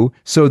you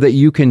so that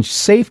you can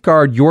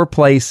safeguard your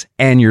place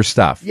and your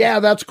stuff.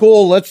 Yeah, that's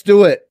cool. Let's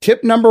do it.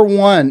 Tip number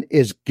 1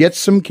 is get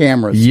some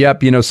cameras.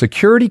 Yep.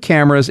 Security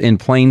cameras in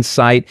plain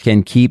sight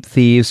can keep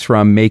thieves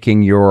from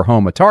making your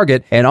home a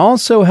target and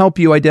also help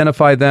you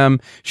identify them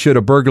should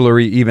a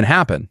burglary even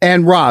happen.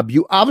 And Rob,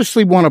 you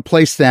obviously want to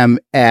place them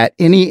at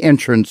any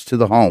entrance to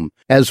the home,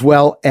 as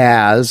well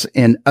as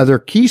in other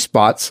key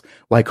spots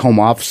like home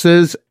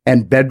offices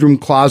and bedroom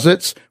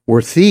closets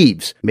where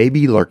thieves may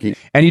be lurking.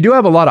 And you do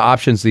have a lot of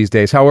options these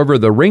days. However,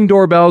 the Ring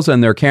doorbells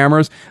and their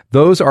cameras,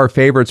 those are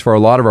favorites for a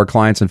lot of our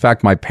clients. In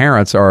fact, my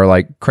parents are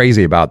like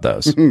crazy about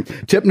those.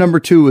 Tip number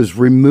 2 is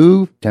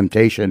remove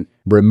temptation.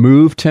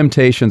 Remove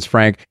temptations,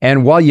 Frank.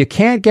 And while you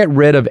can't get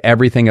rid of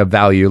everything of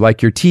value,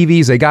 like your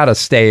TVs, they got to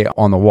stay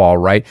on the wall,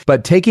 right?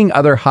 But taking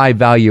other high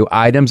value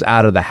items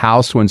out of the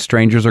house when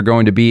strangers are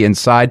going to be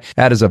inside,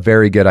 that is a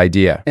very good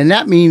idea. And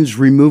that means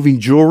removing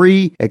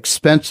jewelry,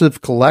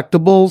 expensive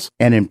collectibles,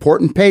 and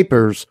important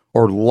papers,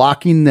 or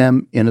locking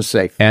them in a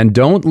safe. And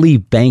don't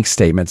leave bank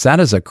statements. That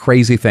is a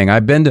crazy thing.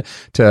 I've been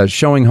to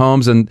showing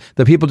homes, and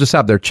the people just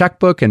have their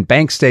checkbook and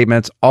bank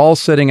statements all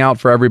sitting out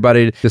for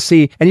everybody to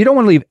see. And you don't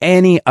want to leave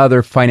any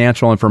other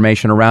financial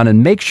information around.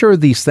 And make sure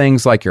these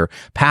things like your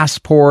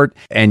passport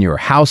and your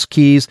house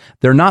keys,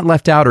 they're not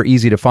left out or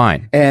easy to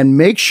find. And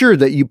make sure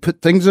that you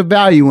put things of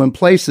value in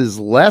places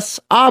less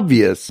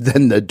obvious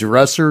than the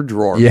dresser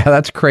drawer. Yeah,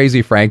 that's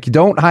crazy, Frank.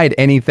 Don't hide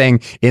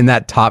anything in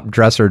that top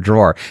dresser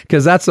drawer,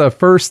 because that's the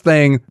first first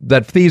thing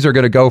that thieves are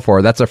going to go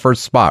for. That's the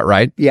first spot,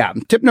 right? Yeah.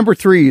 Tip number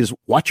 3 is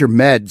watch your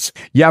meds.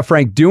 Yeah,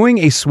 Frank, doing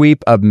a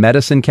sweep of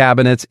medicine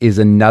cabinets is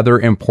another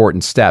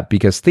important step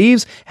because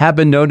thieves have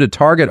been known to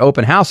target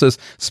open houses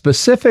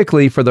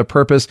specifically for the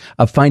purpose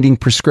of finding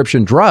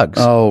prescription drugs.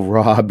 Oh,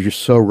 Rob, you're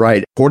so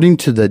right. According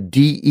to the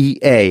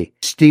DEA,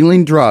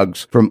 stealing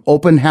drugs from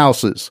open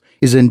houses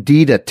is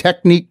indeed a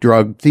technique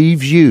drug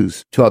thieves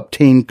use to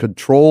obtain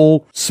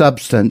controlled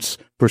substance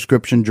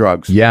prescription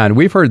drugs. Yeah, and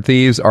we've heard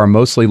thieves are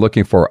mostly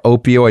looking for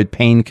opioid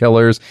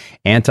painkillers,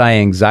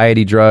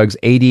 anti-anxiety drugs,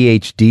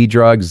 ADHD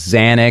drugs,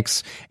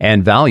 Xanax,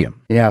 and Valium.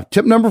 Yeah.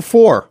 Tip number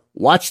 4,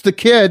 watch the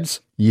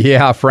kids.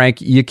 Yeah,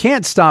 Frank, you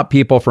can't stop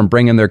people from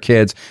bringing their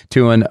kids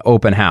to an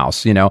open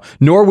house,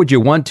 nor would you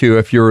want to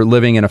if you're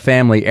living in a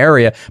family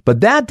area.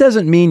 But that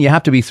doesn't mean you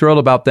have to be thrilled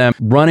about them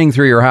running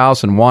through your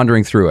house and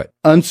wandering through it.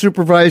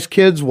 Unsupervised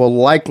kids will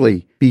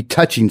likely be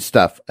touching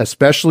stuff,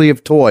 especially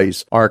if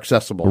toys are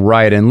accessible.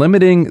 Right, and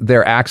limiting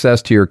their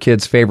access to your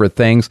kids' favorite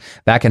things,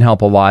 that can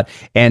help a lot.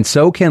 And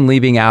so can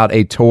leaving out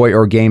a toy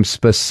or game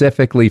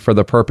specifically for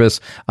the purpose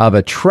of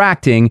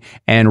attracting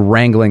and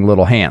wrangling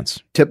little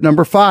hands. Tip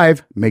number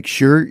 5, make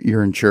sure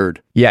you're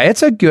insured. Yeah,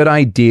 it's a good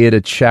idea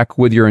to check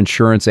with your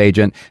insurance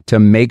agent to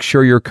make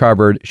sure you're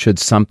covered should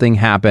something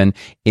happen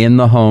in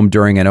the home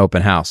during an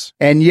open house.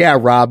 And yeah,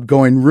 Rob,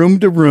 going room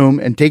to room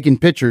and taking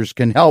pictures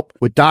can help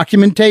with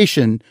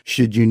documentation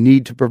should you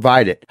need to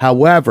provide it.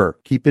 However,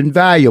 keeping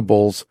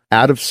valuables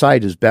out of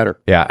sight is better.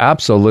 Yeah,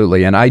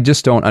 absolutely. And I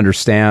just don't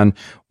understand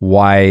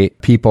why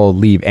people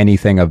leave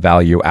anything of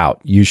value out.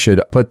 You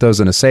should put those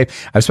in a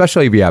safe,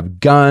 especially if you have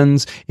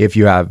guns, if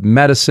you have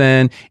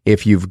medicine,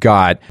 if you've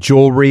got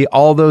jewelry,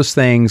 all those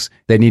things,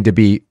 they need to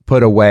be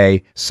put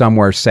away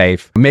somewhere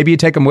safe. Maybe you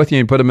take them with you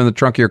and put them in the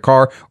trunk of your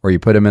car, or you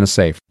put them in a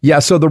safe. Yeah,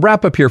 so the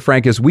wrap up here,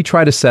 Frank, is we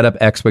try to set up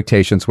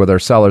expectations with our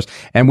sellers,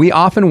 and we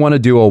often want to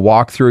do a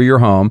walk through your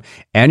home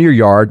and your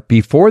yard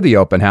before the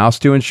open house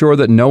to ensure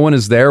that no one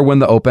is there when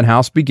the open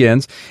house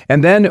begins.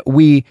 And then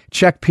we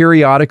check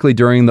periodically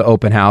during the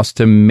open house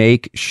to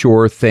make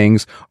sure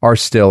things are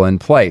still in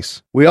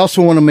place. We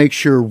also want to make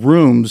sure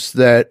rooms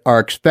that are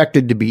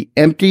expected to be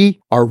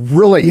empty are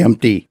really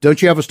empty.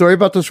 Don't you have a story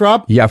about this,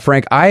 Rob? Yeah,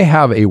 Frank, I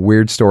have a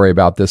weird story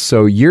about this.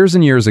 So years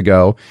and years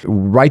ago,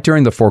 right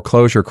during the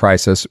foreclosure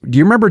crisis, do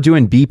you remember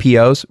doing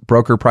BPOs,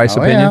 broker price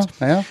opinions?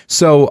 Yeah.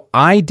 So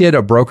I did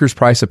a broker's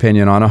price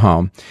opinion on a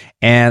home,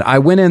 and I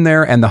went in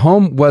there, and the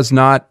home was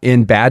not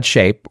in bad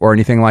shape or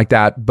anything like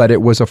that, but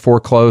it was a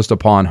foreclosed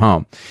upon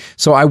home.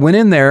 So I went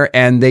in there,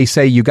 and they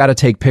say, you got to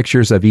take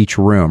pictures of each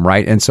room,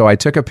 right? And so I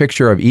took a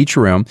picture of each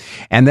room,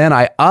 and then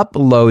I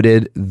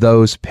uploaded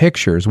those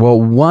pictures. Well,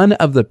 one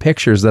of the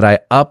pictures that I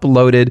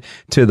uploaded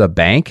to the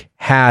bank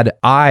had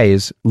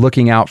eyes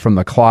looking out from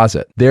the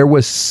closet. There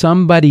was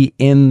somebody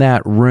in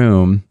that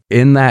room,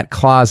 in that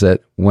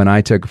closet, when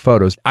I took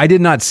photos. I did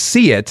not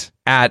see it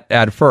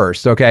at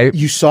first, okay?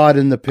 You saw it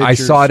in the pictures. I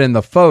saw it in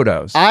the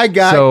photos. I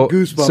got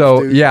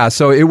goosebumps, dude. Yeah,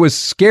 so it was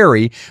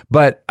scary,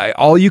 but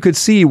all you could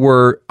see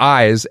were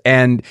eyes,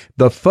 and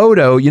the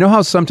photo, you know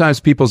how sometimes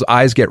people's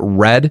eyes get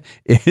red?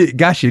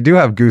 Gosh, you do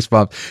have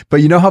goosebumps, but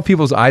you know how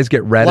people's eyes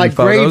get red like in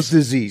photos? Graves'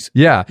 disease.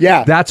 Yeah.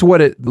 That's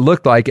what it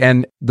looked like,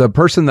 and the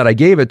person that I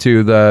gave it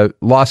to, the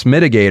loss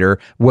mitigator,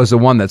 was the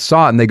one that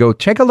saw it, and they go,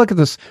 take a look at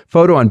this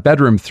photo on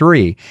bedroom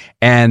 3,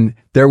 and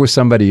there was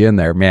somebody in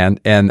there, man,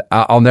 and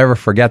I'll never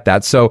forget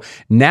that. So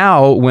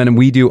now when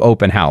we do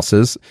open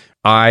houses,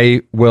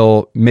 I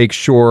will make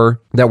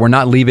sure that we're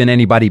not leaving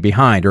anybody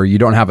behind, or you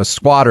don't have a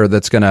squatter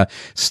that's going to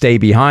stay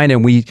behind,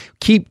 and we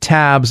keep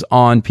tabs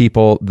on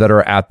people that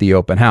are at the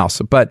open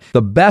house. But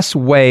the best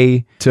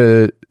way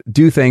to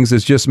do things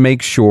is just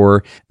make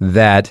sure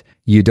that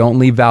you don't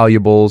leave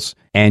valuables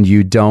and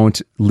you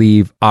don't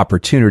leave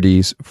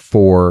opportunities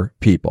for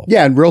people.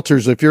 Yeah, and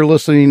realtors, if you're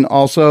listening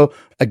also,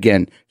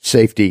 again,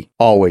 safety,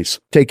 always.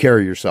 Take care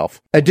of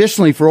yourself.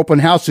 Additionally, for open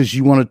houses,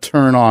 you want to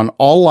turn on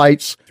all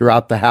lights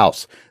throughout the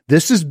house.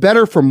 This is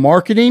better for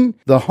marketing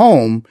the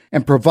home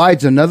and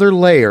provides another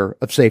layer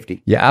of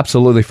safety. Yeah,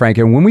 absolutely, Frank.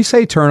 And when we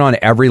say turn on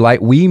every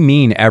light, we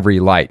mean every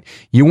light.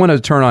 You want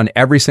to turn on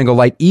every single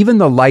light, even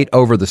the light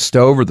over the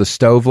stove or the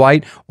stove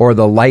light, or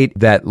the light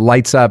that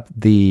lights up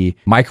the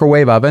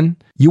microwave oven.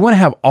 You want to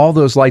have all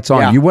those lights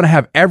on. Yeah. You want to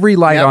have every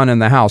light on in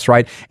the house,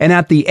 right? And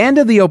at the end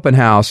of the open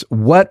house,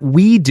 what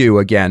we do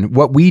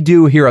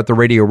here at the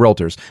Radio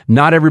Realtors,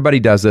 not everybody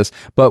does this,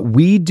 but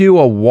we do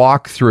a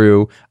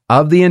walkthrough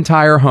of the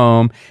entire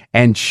home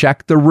and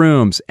check the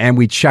rooms, and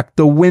we check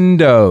the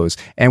windows,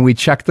 and we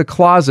check the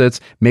closets,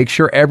 make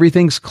sure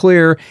everything's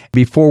clear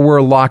before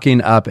we're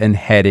locking up and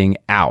heading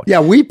out. Yeah,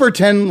 we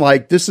pretend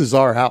like this is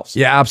our house.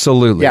 Yeah,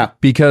 absolutely. Yeah.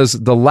 Because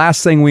the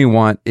last thing we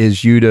want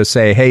is you to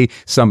say, hey,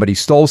 somebody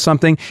stole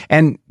something.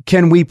 And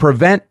can we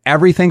prevent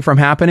everything from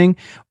happening?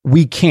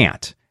 We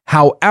can't.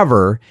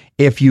 However,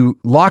 if you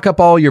lock up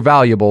all your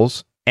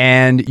valuables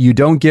and you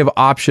don't give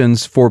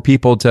options for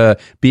people to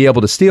be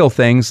able to steal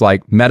things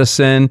like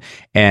medicine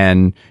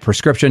and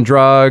prescription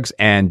drugs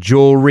and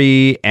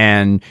jewelry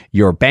and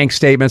your bank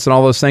statements and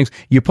all those things,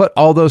 you put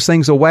all those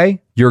things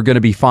away, you're going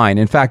to be fine.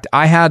 In fact,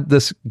 I had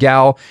this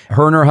gal,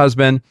 her and her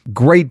husband,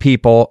 great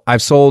people.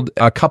 I've sold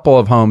a couple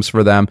of homes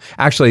for them.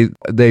 Actually,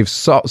 they've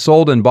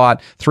sold and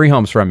bought 3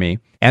 homes from me.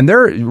 And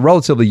they're a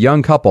relatively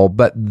young couple,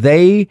 but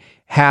they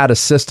had a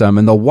system,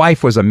 and the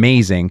wife was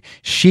amazing.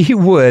 She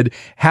would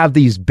have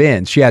these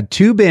bins. She had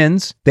 2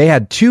 bins. They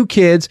had 2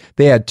 kids.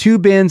 They had 2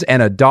 bins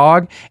and a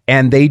dog,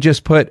 and they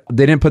didn't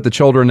put the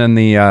children and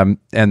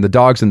the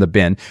dogs in the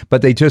bin,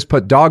 but they just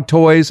put dog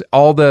toys,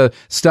 all the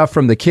stuff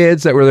from the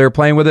kids that were there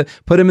playing with it,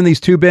 put them in these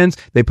 2 bins.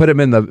 They put them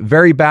in the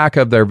very back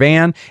of their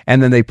van,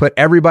 and then they put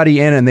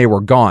everybody in, and they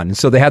were gone.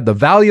 So they had the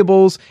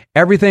valuables.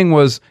 Everything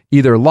was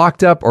either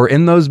locked up or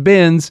in those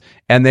bins,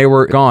 and they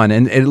were gone.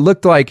 And it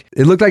looked like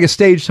a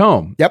staged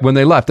home when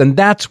they left. And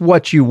that's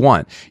what you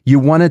want. You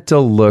want it to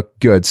look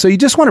good. So you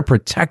just want to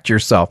protect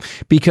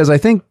yourself, because I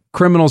think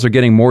criminals are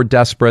getting more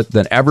desperate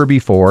than ever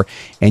before,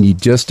 and you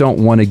just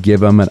don't want to give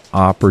them an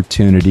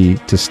opportunity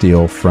to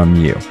steal from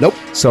you. Nope.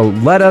 So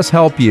let us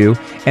help you.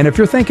 And if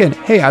you're thinking,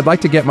 hey, I'd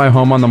like to get my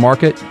home on the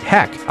market,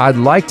 heck, I'd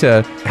like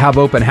to have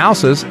open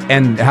houses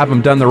and have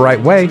them done the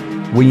right way,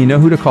 well, you know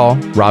who to call.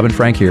 Rob and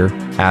Frank here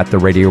at the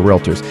Radio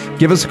Realtors.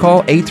 Give us a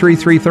call,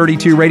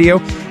 833-32-RADIO,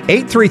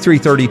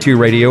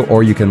 833-32-RADIO,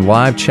 or you can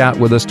live chat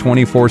with us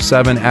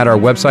 24/7 at our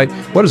website.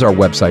 What is our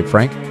website,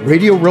 Frank?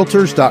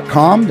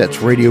 RadioRealtors.com. That's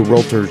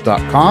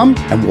RadioRealtors.com.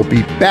 And we'll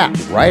be back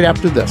right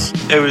after this.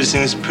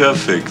 Everything is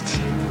perfect.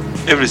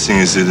 Everything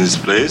is in its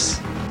place.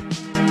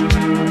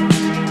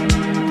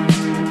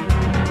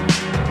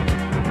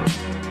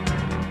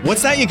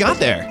 What's that you got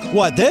there?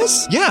 What,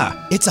 this? Yeah.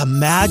 It's a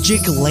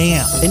magic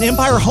lamp. An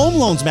Empire Home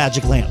Loans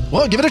magic lamp.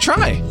 Well, give it a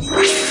try.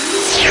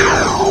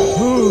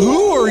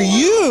 Who are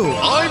you?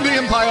 I'm the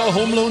Empire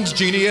Home Loans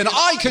Genie, and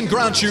I can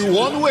grant you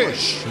one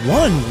wish.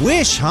 One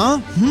wish,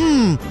 huh?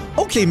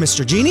 Okay,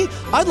 Mr. Genie.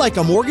 I'd like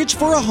a mortgage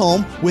for a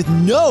home with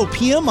no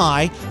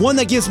PMI, one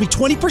that gives me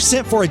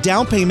 20% for a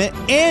down payment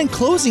and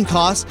closing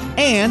costs,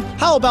 and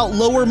how about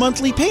lower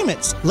monthly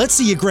payments? Let's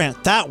see you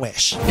grant that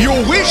wish. Your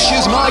wish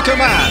is my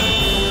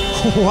command.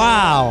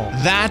 Wow.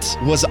 That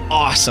was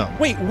awesome.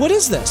 Wait, what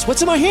is this?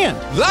 What's in my hand?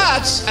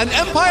 That's an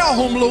Empire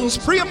Home Loans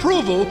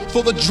pre-approval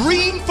for the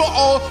Dream for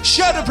All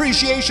Shared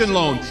Appreciation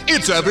Loan.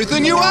 It's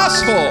everything you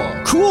asked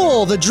for.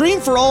 Cool, the Dream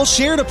for All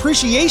Shared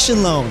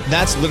Appreciation Loan.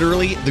 That's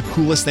literally the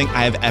coolest thing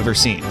I have ever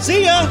seen.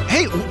 See ya.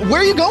 Hey,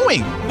 where are you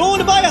going? Going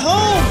to buy a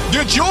home.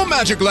 Get your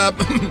magic lamp,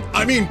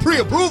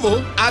 pre-approval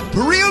at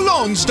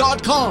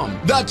PooriaLoans.com.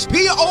 That's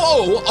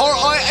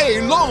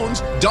POORIA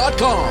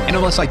loans.com.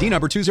 NMLS ID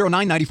number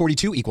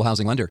 2099042, equal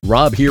housing lender.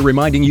 Rob here,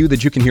 reminding you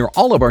that you can hear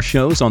all of our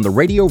shows on the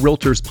Radio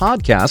Realtors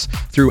Podcast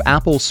through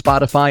Apple,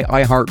 Spotify,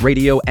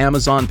 iHeartRadio,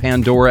 Amazon,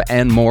 Pandora,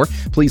 and more.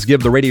 Please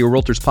give the Radio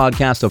Realtors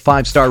Podcast a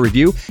 5-star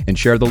review and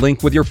share the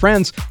link with your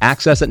friends.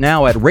 Access it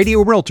now at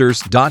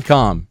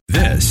RadioRealtors.com.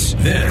 This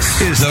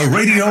is the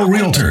Radio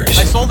Realtors.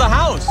 I sold a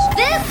house.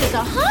 This is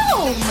a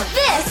home.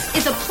 This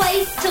is a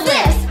place to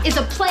live. This is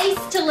a place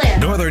to live.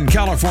 Northern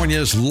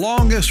California's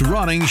longest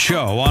running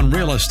show on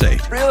real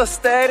estate. Real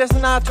estate is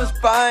not just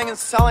buying and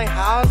selling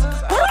houses.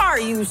 What are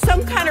you,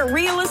 some kind of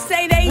real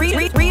estate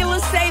agent? Real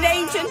estate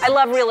agent? I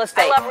love real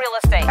estate.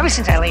 Ever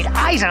since I laid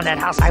eyes on that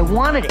house, I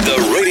wanted it. The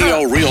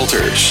Radio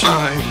Realtors.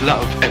 I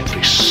love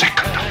every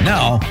second.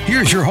 Now,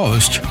 here's your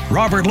host,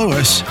 Robert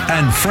Lewis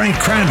and Frank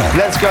Crandall.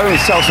 Let's go and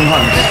sell some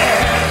homes.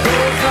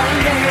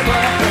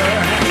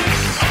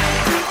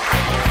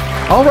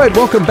 All right,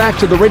 welcome back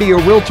to the Radio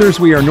Realtors.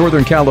 We are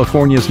Northern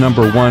California's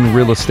 #1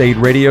 real estate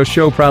radio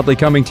show, proudly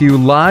coming to you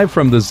live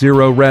from the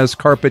Zero Res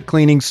Carpet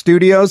Cleaning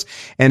Studios.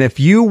 And if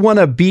you want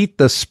to beat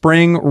the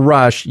spring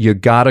rush, you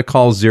got to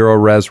call Zero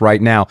Res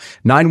right now,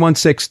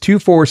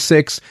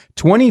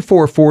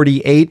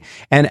 916-246-2448,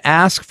 and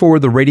ask for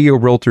the Radio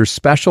Realtors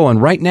special.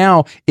 And right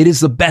now, it is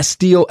the best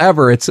deal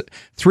ever. It's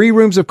 3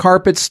 rooms of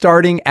carpet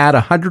starting at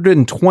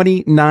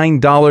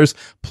 $129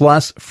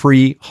 plus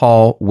free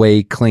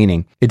hallway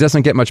cleaning. It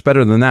doesn't get much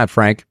better than that,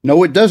 Frank.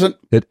 No, it doesn't.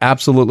 It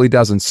absolutely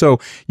doesn't. So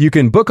you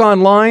can book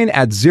online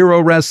at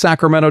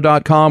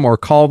ZeroResSacramento.com or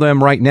call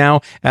them right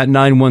now at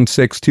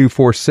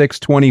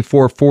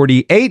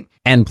 916-246-2448.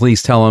 And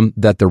please tell them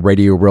that the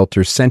Radio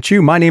Realtors sent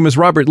you. My name is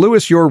Robert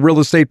Lewis, your real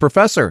estate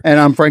professor. And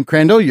I'm Frank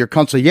Crandall, your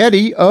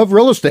consigliere of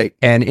real estate.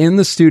 And in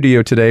the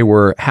studio today,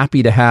 we're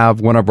happy to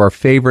have one of our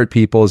favorite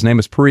people. His name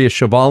is Pooria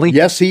Shahvali.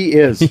 Yes, he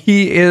is.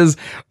 He is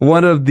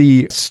one of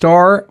the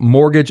star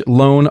mortgage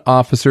loan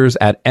officers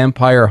at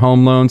Empire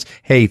Home Loans.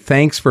 Hey,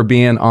 thanks for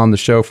being on the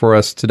show for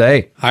us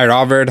today. Hi,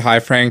 Robert. Hi,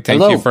 Frank.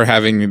 Thank you for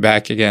having me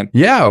back again.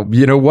 Yeah,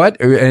 you know what?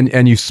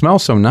 And you smell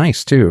so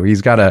nice, too.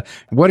 He's got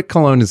what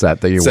cologne is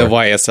that you wear?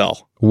 It's a YSL.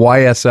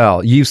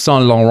 YSL, Yves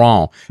Saint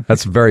Laurent.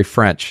 That's very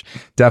French.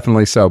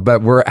 Definitely so.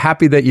 But we're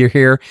happy that you're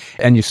here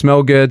and you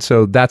smell good.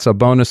 So that's a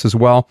bonus as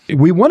well.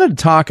 We wanted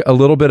to talk a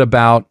little bit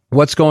about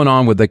what's going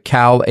on with the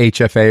Cal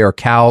HFA or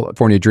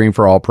California Dream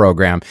for All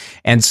program.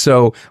 And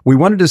so we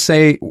wanted to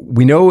say,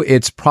 we know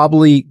it's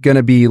probably going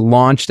to be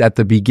launched at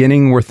the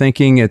beginning. We're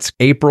thinking it's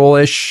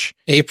April-ish.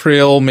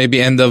 April,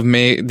 maybe end of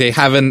May. They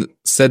haven't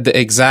said the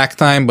exact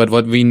time, but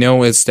what we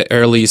know is the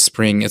early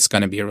spring it's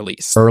going to be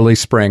released. Early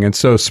spring. And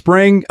so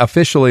spring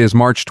officially is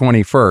March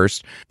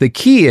 21st. The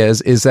key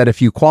is that if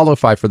you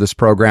qualify for this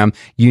program,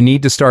 you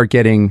need to start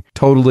getting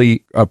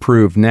totally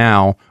approved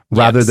now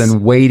rather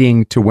than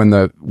waiting to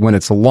when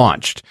it's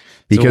launched.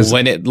 Because so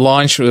when it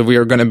launched, we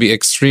are going to be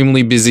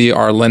extremely busy.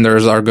 Our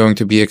lenders are going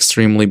to be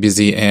extremely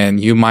busy, and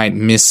you might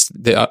miss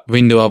the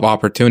window of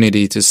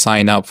opportunity to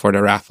sign up for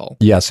the raffle.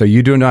 Yeah, so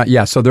you do not.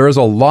 Yeah, so there is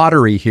a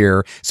lottery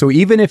here. So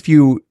even if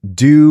you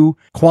do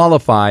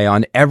qualify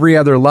on every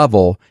other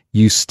level,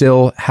 you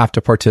still have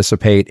to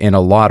participate in a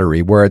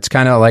lottery where it's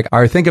kind of like,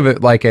 I think of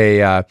it like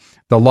the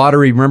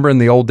lottery. Remember in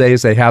the old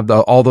days, they have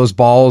all those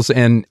balls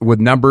with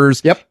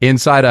numbers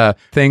inside a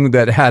thing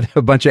that had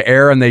a bunch of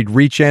air, and they'd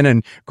reach in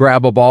and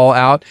grab a ball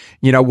out.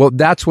 Well,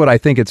 that's what I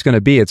think it's going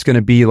to be. It's going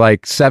to be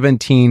like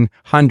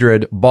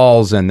 1,700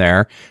 balls in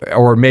there,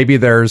 or maybe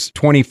there's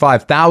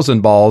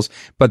 25,000 balls,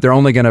 but they're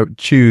only going to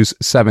choose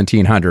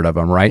 1,700 of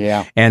them, right?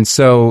 Yeah. And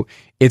so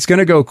it's going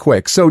to go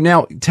quick. So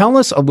now tell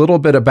us a little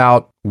bit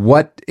about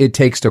what it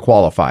takes to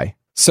qualify.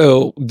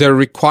 So the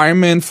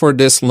requirement for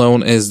this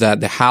loan is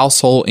that the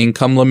household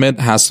income limit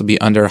has to be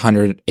under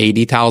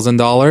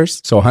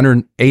 $180,000. So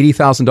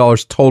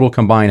 $180,000 total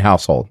combined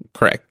household.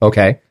 Correct.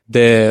 Okay.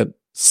 The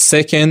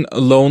second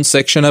loan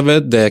section of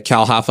it, the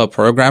CalHFA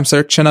program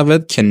section of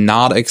it,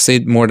 cannot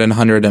exceed more than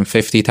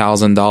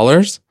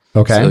 $150,000.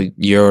 Okay. So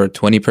your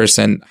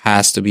 20%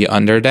 has to be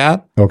under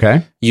that.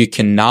 Okay. You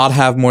cannot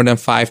have more than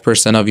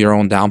 5% of your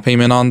own down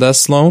payment on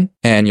this loan,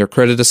 and your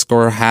credit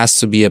score has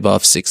to be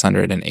above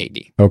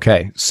 680.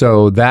 Okay.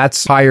 So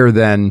that's higher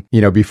than,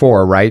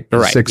 before, right?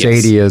 Right.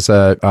 680 is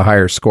a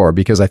higher score,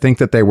 because I think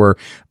that they were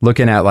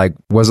looking at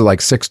was it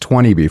like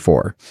 620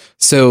 before?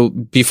 So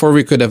before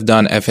we could have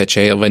done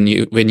FHA,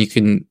 when you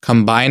can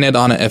combine it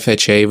on an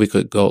FHA, we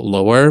could go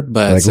lower,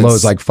 but like low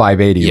is like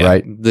 580,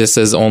 right? This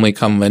is only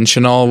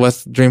conventional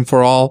with Dream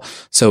for All,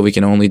 so we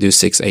can only do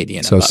 680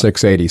 and above.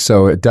 680.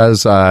 So it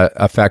does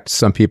affect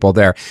some people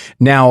there.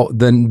 Now,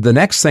 the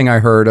next thing I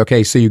heard,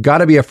 okay, so you got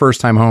to be a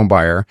first-time home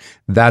buyer.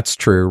 That's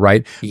true,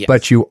 right? Yes.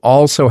 But you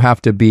also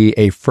have to be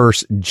a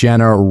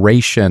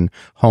first-generation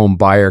home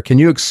buyer. Can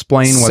you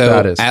explain what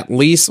that is? At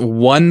least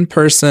one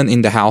person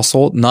in the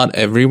household, not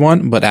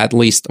everyone, but at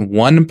least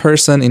one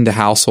person in the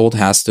household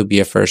has to be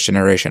a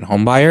first-generation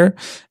home buyer.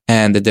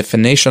 And the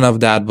definition of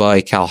that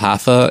by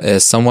CalHFA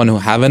is someone who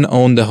haven't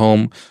owned a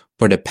home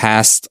for the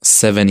past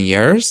 7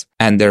 years,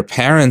 and their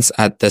parents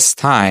at this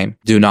time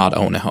do not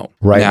own a home.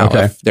 Right. Now,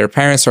 okay. if their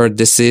parents are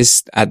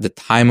deceased at the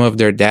time of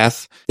their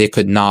death, they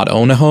could not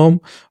own a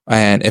home.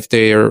 And if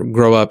they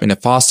grow up in a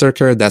foster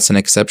care, that's an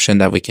exception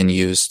that we can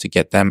use to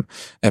get them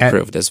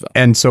approved as well.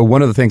 And so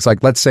one of the things,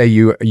 like, let's say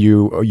your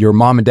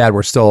mom and dad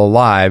were still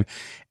alive,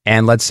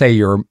 and let's say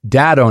your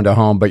dad owned a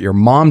home, but your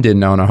mom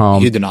didn't own a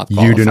home. You do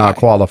not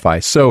qualify.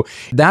 So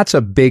that's a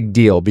big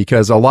deal,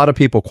 because a lot of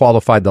people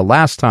qualified the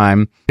last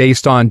time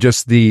based on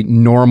just the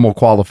normal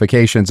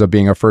qualifications of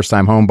being a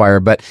first-time home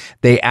buyer, but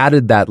they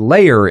added that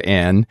layer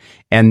in,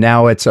 and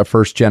now it's a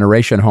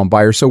first-generation home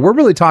buyer. So we're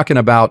really talking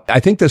about,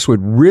 I think this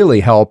would really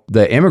help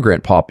the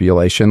immigrant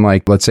population.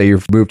 Like, let's say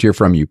you've moved here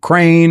from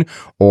Ukraine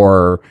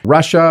or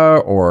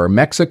Russia or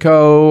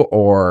Mexico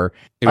or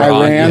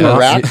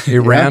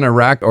Iran,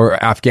 Iraq,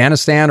 or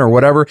Afghanistan, or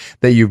whatever,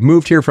 that you've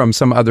moved here from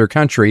some other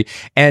country.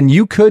 And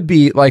you could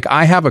be like,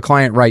 I have a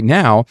client right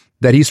now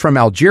that he's from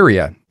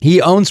Algeria.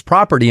 He owns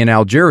property in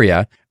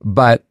Algeria,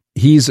 but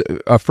he's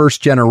a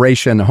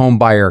first-generation home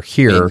buyer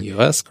here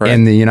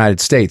in the United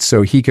States,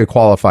 so he could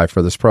qualify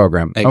for this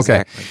program.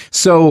 Exactly. Okay.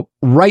 So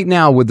right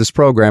now with this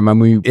program, I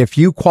mean, if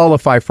you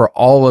qualify for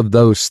all of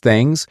those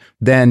things,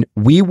 then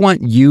we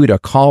want you to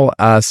call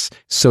us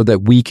so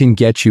that we can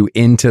get you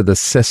into the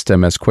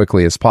system as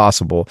quickly as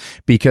possible.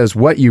 Because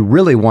what you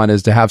really want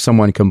is to have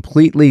someone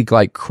completely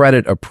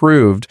credit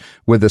approved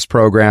with this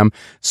program,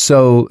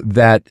 so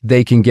that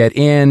they can get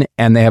in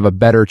and they have a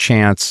better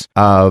chance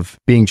of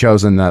being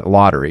chosen in that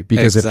lottery.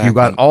 Because if you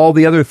got all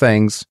the other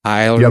things,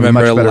 I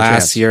remember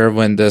last year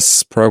when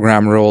this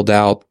program rolled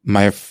out,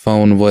 my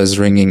phone was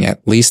ringing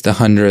at least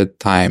 100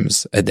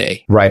 times a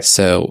day. Right.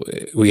 So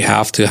we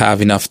have to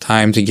have enough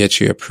time to get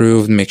you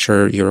approved, make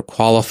sure you're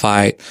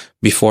qualified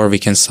before we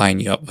can sign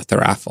you up with the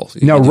raffle.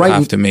 You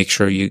have to make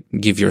sure you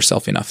give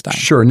yourself enough time.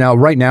 Sure. Now,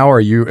 right now,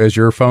 is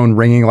your phone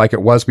ringing like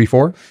it was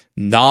before?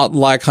 Not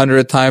like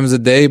 100 times a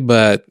day,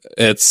 but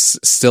it's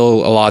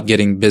still a lot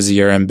getting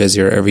busier and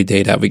busier every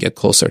day that we get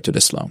closer to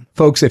this loan.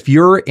 Folks, if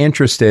you're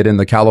interested in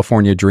the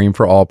California Dream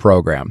for All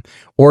program,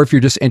 or if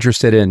you're just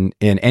interested in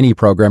any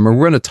program, and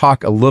we're going to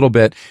talk a little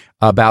bit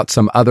about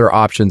some other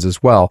options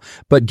as well,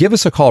 but give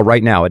us a call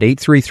right now at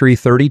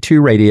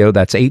 833-32-RADIO.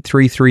 That's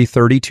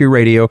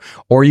 833-32-RADIO,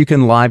 or you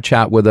can live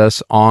chat with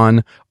us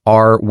on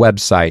our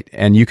website,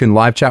 and you can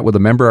live chat with a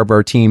member of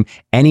our team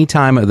any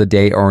time of the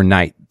day or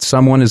night.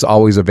 someone is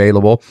always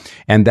available,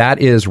 and that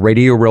is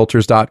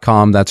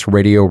RadioRealtors.com. That's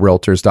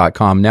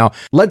RadioRealtors.com. Now,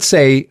 let's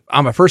say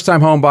I'm a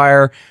first-time home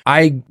buyer.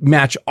 I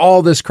match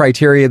all this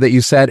criteria that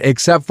you said,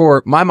 except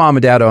for my mom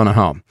and dad own a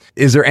home.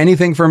 Is there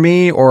anything for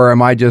me, or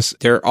am I just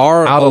There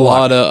are a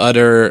lot of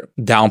other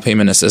down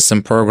payment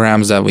assistance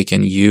programs that we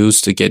can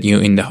use to get you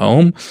in the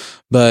home.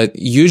 But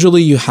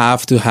usually you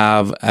have to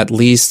have at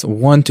least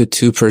 1 to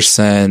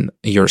 2%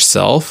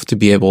 yourself to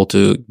be able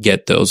to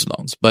get those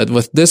loans. But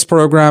with this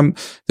program,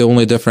 the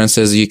only difference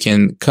is you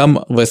can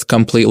come with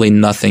completely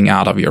nothing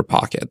out of your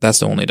pocket. That's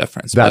the only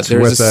difference. That's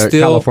with the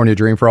California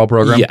Dream for All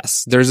program?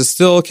 Yes. There's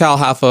still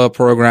CalHFA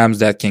programs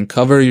that can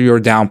cover your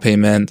down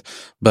payment,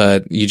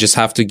 but you just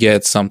have to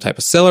get some type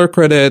of seller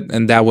credit,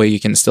 and that way you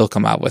can still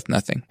come out with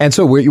nothing. And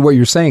so what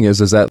you're saying is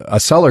that a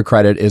seller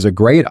credit is a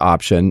great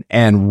option.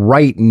 And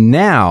right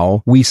now,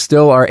 we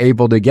still are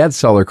able to get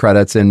seller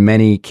credits in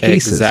many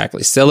cases.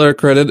 Exactly. Seller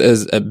credit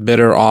is a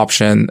better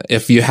option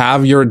if you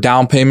have your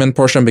down payment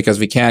portion, because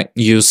we can't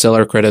use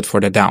seller credit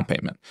for the down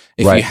payment.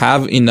 If you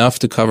have enough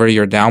to cover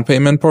your down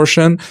payment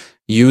portion,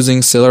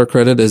 using seller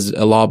credit is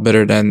a lot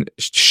better than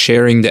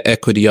sharing the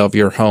equity of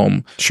your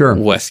home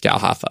with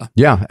CalHFA.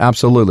 Yeah,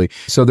 absolutely.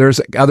 So there's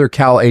other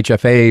Cal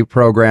HFA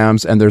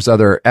programs, and there's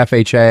other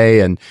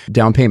FHA and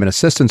down payment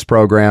assistance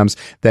programs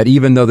that,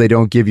 even though they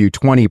don't give you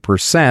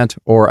 20%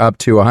 or up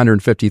to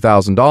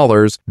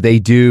 $150,000, they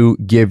do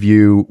give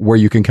you where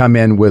you can come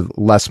in with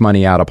less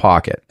money out of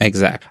pocket.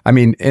 Exactly. I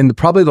mean, in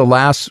probably the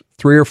last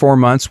 3 or 4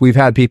 months, we've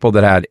had people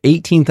that had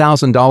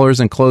 $18,000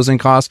 in closing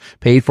costs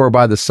paid for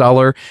by the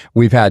seller.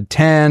 We've had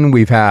 10,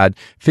 we've had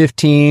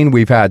 15,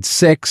 we've had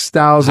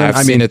 6,000.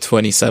 I've seen it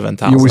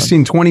 27,000. We've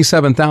seen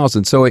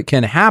 27,000. So it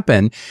can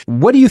happen.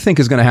 What do you think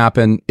is going to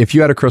happen if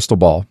you had a crystal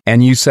ball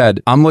and you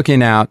said, I'm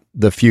looking at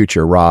the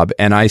future, Rob,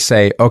 and I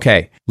say,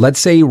 okay, let's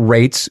say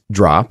rates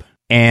drop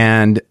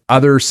and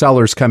other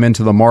sellers come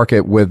into the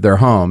market with their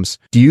homes.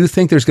 Do you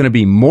think there's going to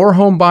be more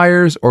home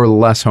buyers or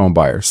less home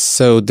buyers?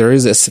 So there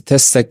is a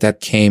statistic that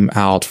came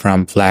out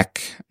from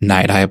Black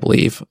Knight, I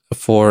believe.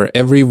 For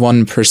every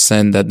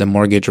 1% that the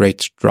mortgage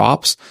rate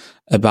drops,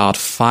 about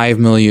 5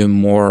 million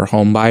more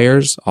home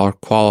buyers are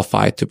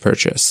qualified to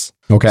purchase.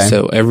 Okay.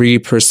 So every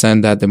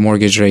percent that the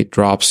mortgage rate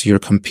drops, you're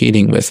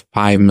competing with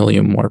 5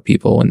 million more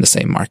people in the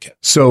same market.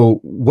 So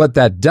what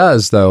that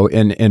does, though,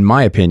 in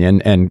my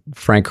opinion, and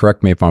Frank,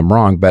 correct me if I'm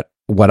wrong, but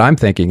what I'm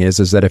thinking is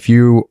that if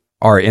you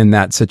are in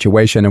that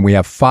situation and we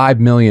have 5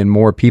 million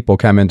more people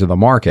come into the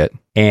market,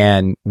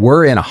 and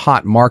we're in a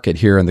hot market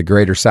here in the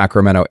greater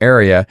Sacramento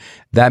area,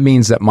 that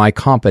means that my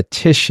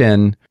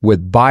competition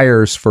with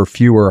buyers for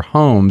fewer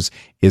homes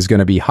is going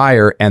to be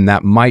higher, and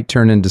that might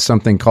turn into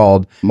something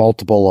called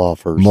multiple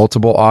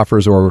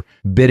offers or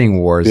bidding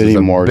wars.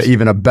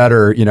 Even a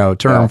better,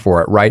 term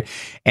for it, right?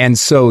 And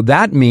so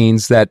that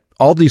means that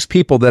all these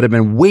people that have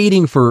been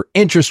waiting for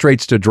interest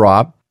rates to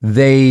drop,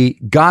 they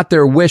got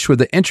their wish with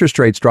the interest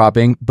rates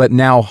dropping, but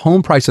now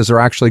home prices are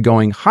actually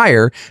going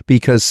higher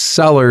because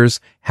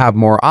sellers have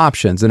more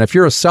options. And if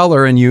you're a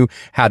seller and you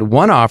had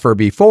one offer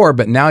before,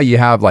 but now you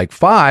have like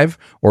 5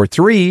 or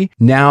 3,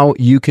 now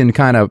you can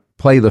kind of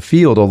play the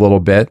field a little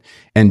bit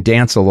and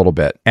dance a little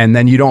bit. And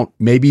then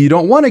maybe you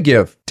don't want to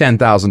give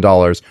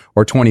 $10,000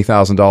 or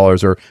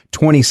 $20,000 or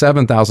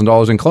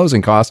 $27,000 in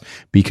closing costs,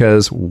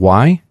 because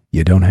why?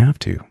 You don't have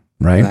to.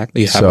 Right?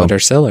 Exactly. You have other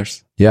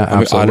sellers. Yeah,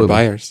 absolutely. Other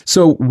buyers.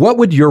 So what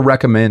would your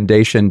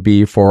recommendation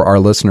be for our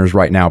listeners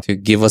right now? To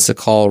give us a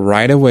call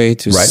right away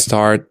to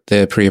start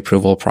the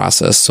pre-approval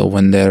process. So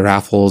when the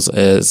raffles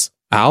is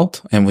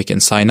out and we can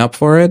sign up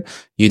for it,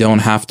 you don't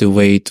have to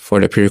wait for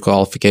the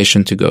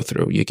pre-qualification to go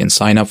through. You can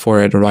sign up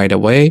for it right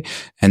away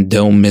and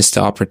don't miss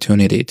the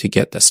opportunity to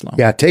get this loan.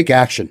 Yeah, take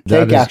action.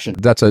 Take action.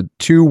 That's a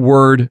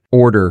 2-word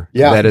order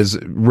that is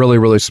really,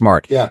 really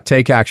smart. Yeah.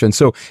 Take action.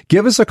 So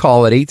give us a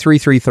call at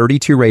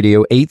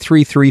 833-32-RADIO,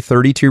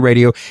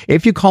 833-32-RADIO.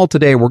 If you call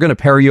today, we're going to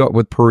pair you up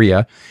with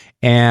Pooria,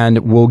 and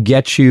we'll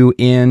get you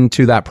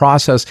into that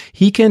process.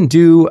 He can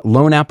do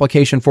loan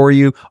application for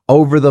you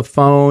over the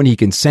phone. He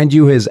can send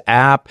you his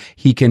app.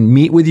 He can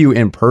meet with you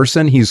in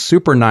person. He's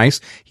super nice.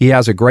 He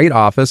has a great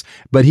office,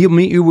 but he'll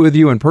meet you with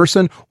you in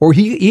person, or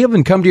he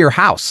even come to your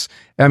house.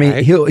 I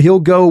mean, he'll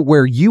go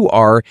where you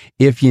are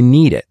if you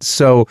need it.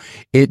 So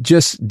it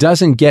just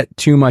doesn't get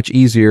too much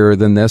easier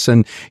than this.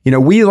 And,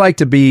 we like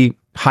to be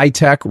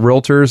high-tech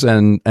realtors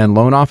and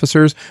loan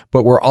officers,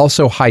 but we're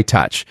also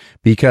high-touch,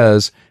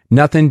 because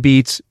nothing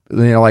beats,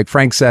 like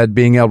Frank said,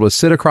 being able to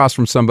sit across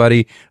from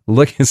somebody,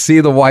 look and see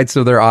the whites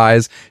of their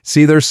eyes,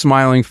 see their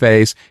smiling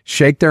face,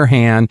 shake their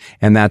hand,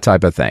 and that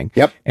type of thing.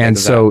 Yep. And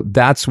so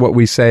that's what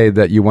we say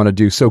that you want to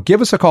do. So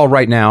give us a call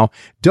right now.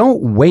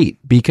 Don't wait,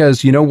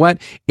 because you know what?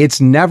 It's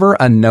never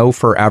a no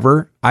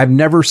forever. I've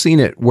never seen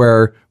it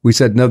where we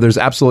said, no, there's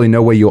absolutely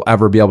no way you'll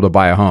ever be able to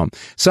buy a home.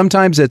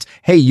 Sometimes it's,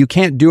 hey, you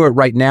can't do it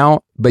right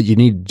now, but you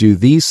need to do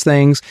these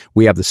things.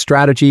 We have the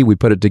strategy, we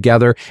put it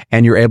together,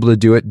 and you're able to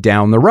do it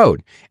down the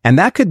road. And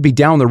that could be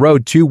down the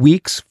road 2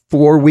 weeks,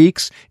 4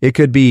 weeks. It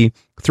could be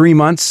 3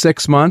 months,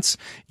 6 months.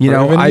 You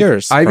know,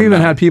 years. I've even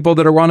had people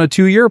that are on a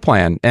 2-year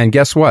plan, and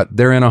guess what?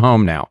 They're in a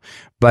home now.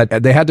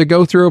 But they had to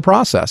go through a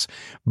process.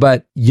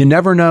 But you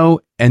never know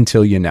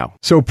until you know.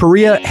 So,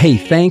 Pooria, hey,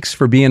 thanks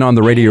for being on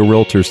the Radio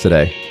Realtors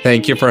today.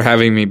 Thank you for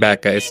having me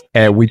back, guys.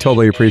 We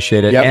totally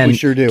appreciate it. Yeah, and we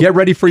sure do. Get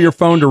ready for your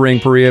phone to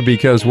ring, Pooria,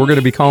 because we're going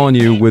to be calling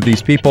you with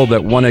these people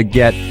that want to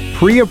get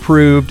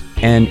pre-approved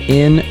and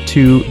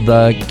into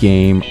the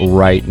game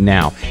right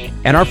now.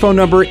 And our phone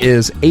number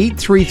is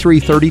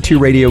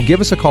 833-32-RADIO. Give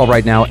us a call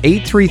right now,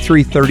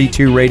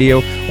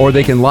 833-32-RADIO, or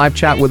they can live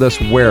chat with us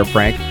where,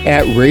 Frank?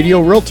 At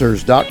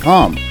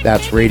RadioRealtors.com.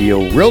 That's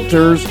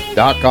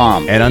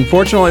RadioRealtors.com. And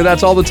unfortunately,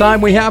 that's all the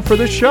time we have for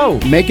this show.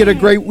 Make it a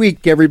great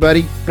week,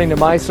 everybody. According to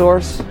my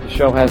source, the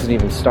show hasn't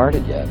even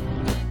started yet.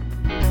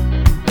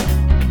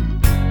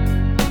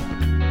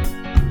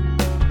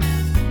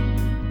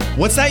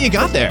 What's that you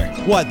got there?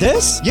 What,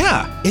 this?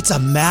 Yeah. It's a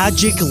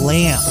magic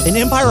lamp. An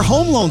Empire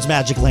Home Loans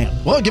magic lamp.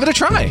 Well, give it a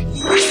try.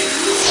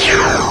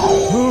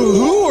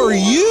 Who are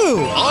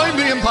you? I'm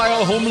the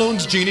Empire Home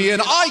Loans Genie,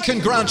 and I can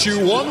grant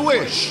you one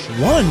wish.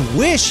 One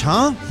wish,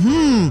 huh?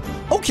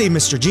 Okay,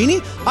 Mr. Genie,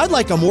 I'd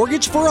like a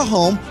mortgage for a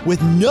home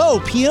with no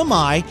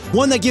PMI,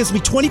 one that gives me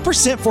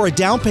 20% for a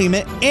down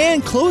payment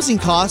and closing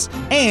costs,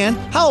 and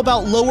how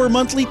about lower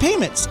monthly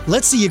payments?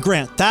 Let's see you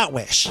grant that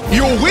wish.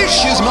 Your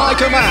wish is my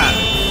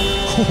command.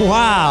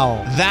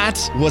 Wow. That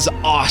was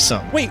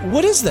awesome. Wait,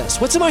 what is this?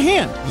 What's in my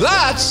hand?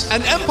 That's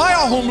an Empire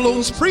Home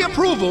Loans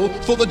pre-approval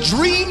for the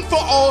Dream for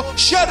All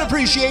Shared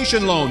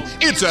Appreciation Loan.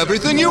 It's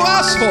everything you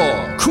asked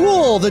for.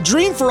 Cool, the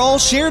Dream for All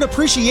Shared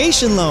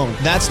Appreciation Loan.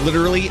 That's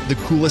literally the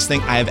coolest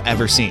thing I have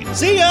ever seen.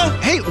 See ya.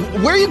 Hey,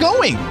 where are you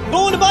going?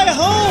 Going to buy a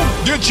home.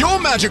 Get your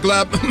magic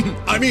lamp,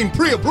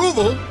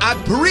 pre-approval at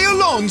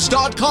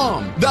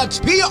PooriaLoans.com. That's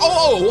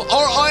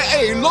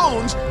POORIA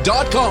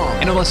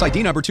loans.com. NMLS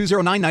ID number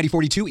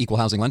 2099042,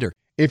 equal housing lender.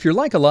 If you're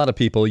like a lot of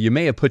people, you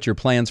may have put your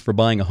plans for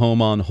buying a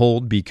home on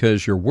hold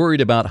because you're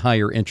worried about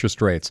higher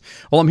interest rates.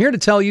 Well, I'm here to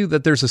tell you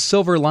that there's a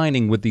silver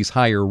lining with these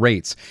higher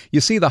rates. You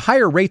see, the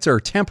higher rates are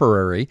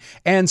temporary,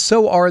 and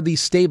so are the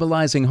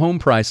stabilizing home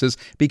prices,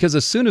 because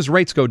as soon as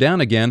rates go down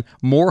again,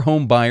 more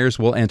home buyers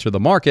will enter the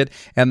market,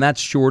 and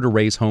that's sure to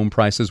raise home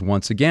prices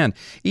once again.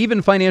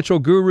 Even financial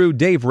guru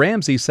Dave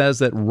Ramsey says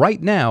that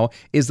right now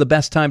is the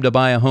best time to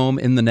buy a home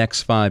in the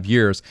next 5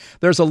 years.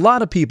 There's a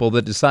lot of people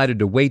that decided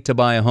to wait to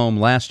buy a home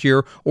last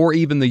year or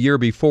even the year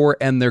before,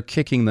 and they're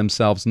kicking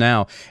themselves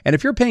now. And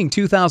if you're paying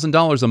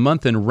 $2,000 a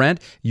month in rent,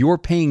 you're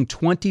paying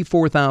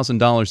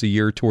 $24,000 a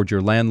year toward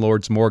your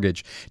landlord's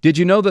mortgage. Did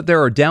you know that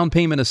there are down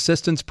payment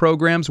assistance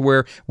programs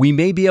where we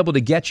may be able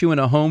to get you in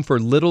a home for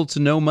little to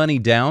no money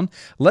down?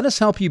 Let us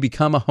help you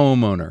become a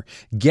homeowner.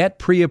 Get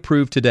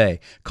pre-approved today.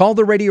 Call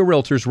the Radio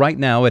Realtors right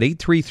now at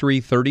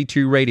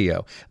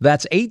 833-32-RADIO.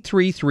 That's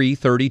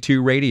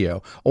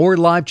 833-32-RADIO. Or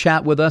live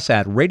chat with us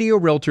at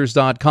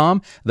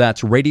RadioRealtors.com.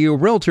 That's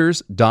RadioRealtors.com.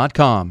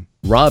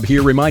 Rob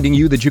here, reminding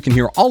you that you can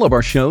hear all of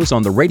our shows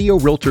on the Radio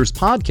Realtors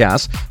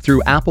Podcast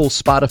through Apple,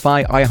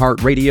 Spotify,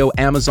 iHeartRadio,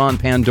 Amazon,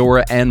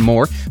 Pandora, and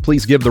more.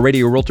 Please give the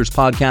Radio Realtors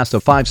Podcast a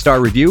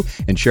 5-star review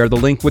and share the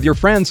link with your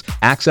friends.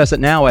 Access it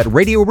now at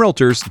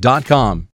RadioRealtors.com.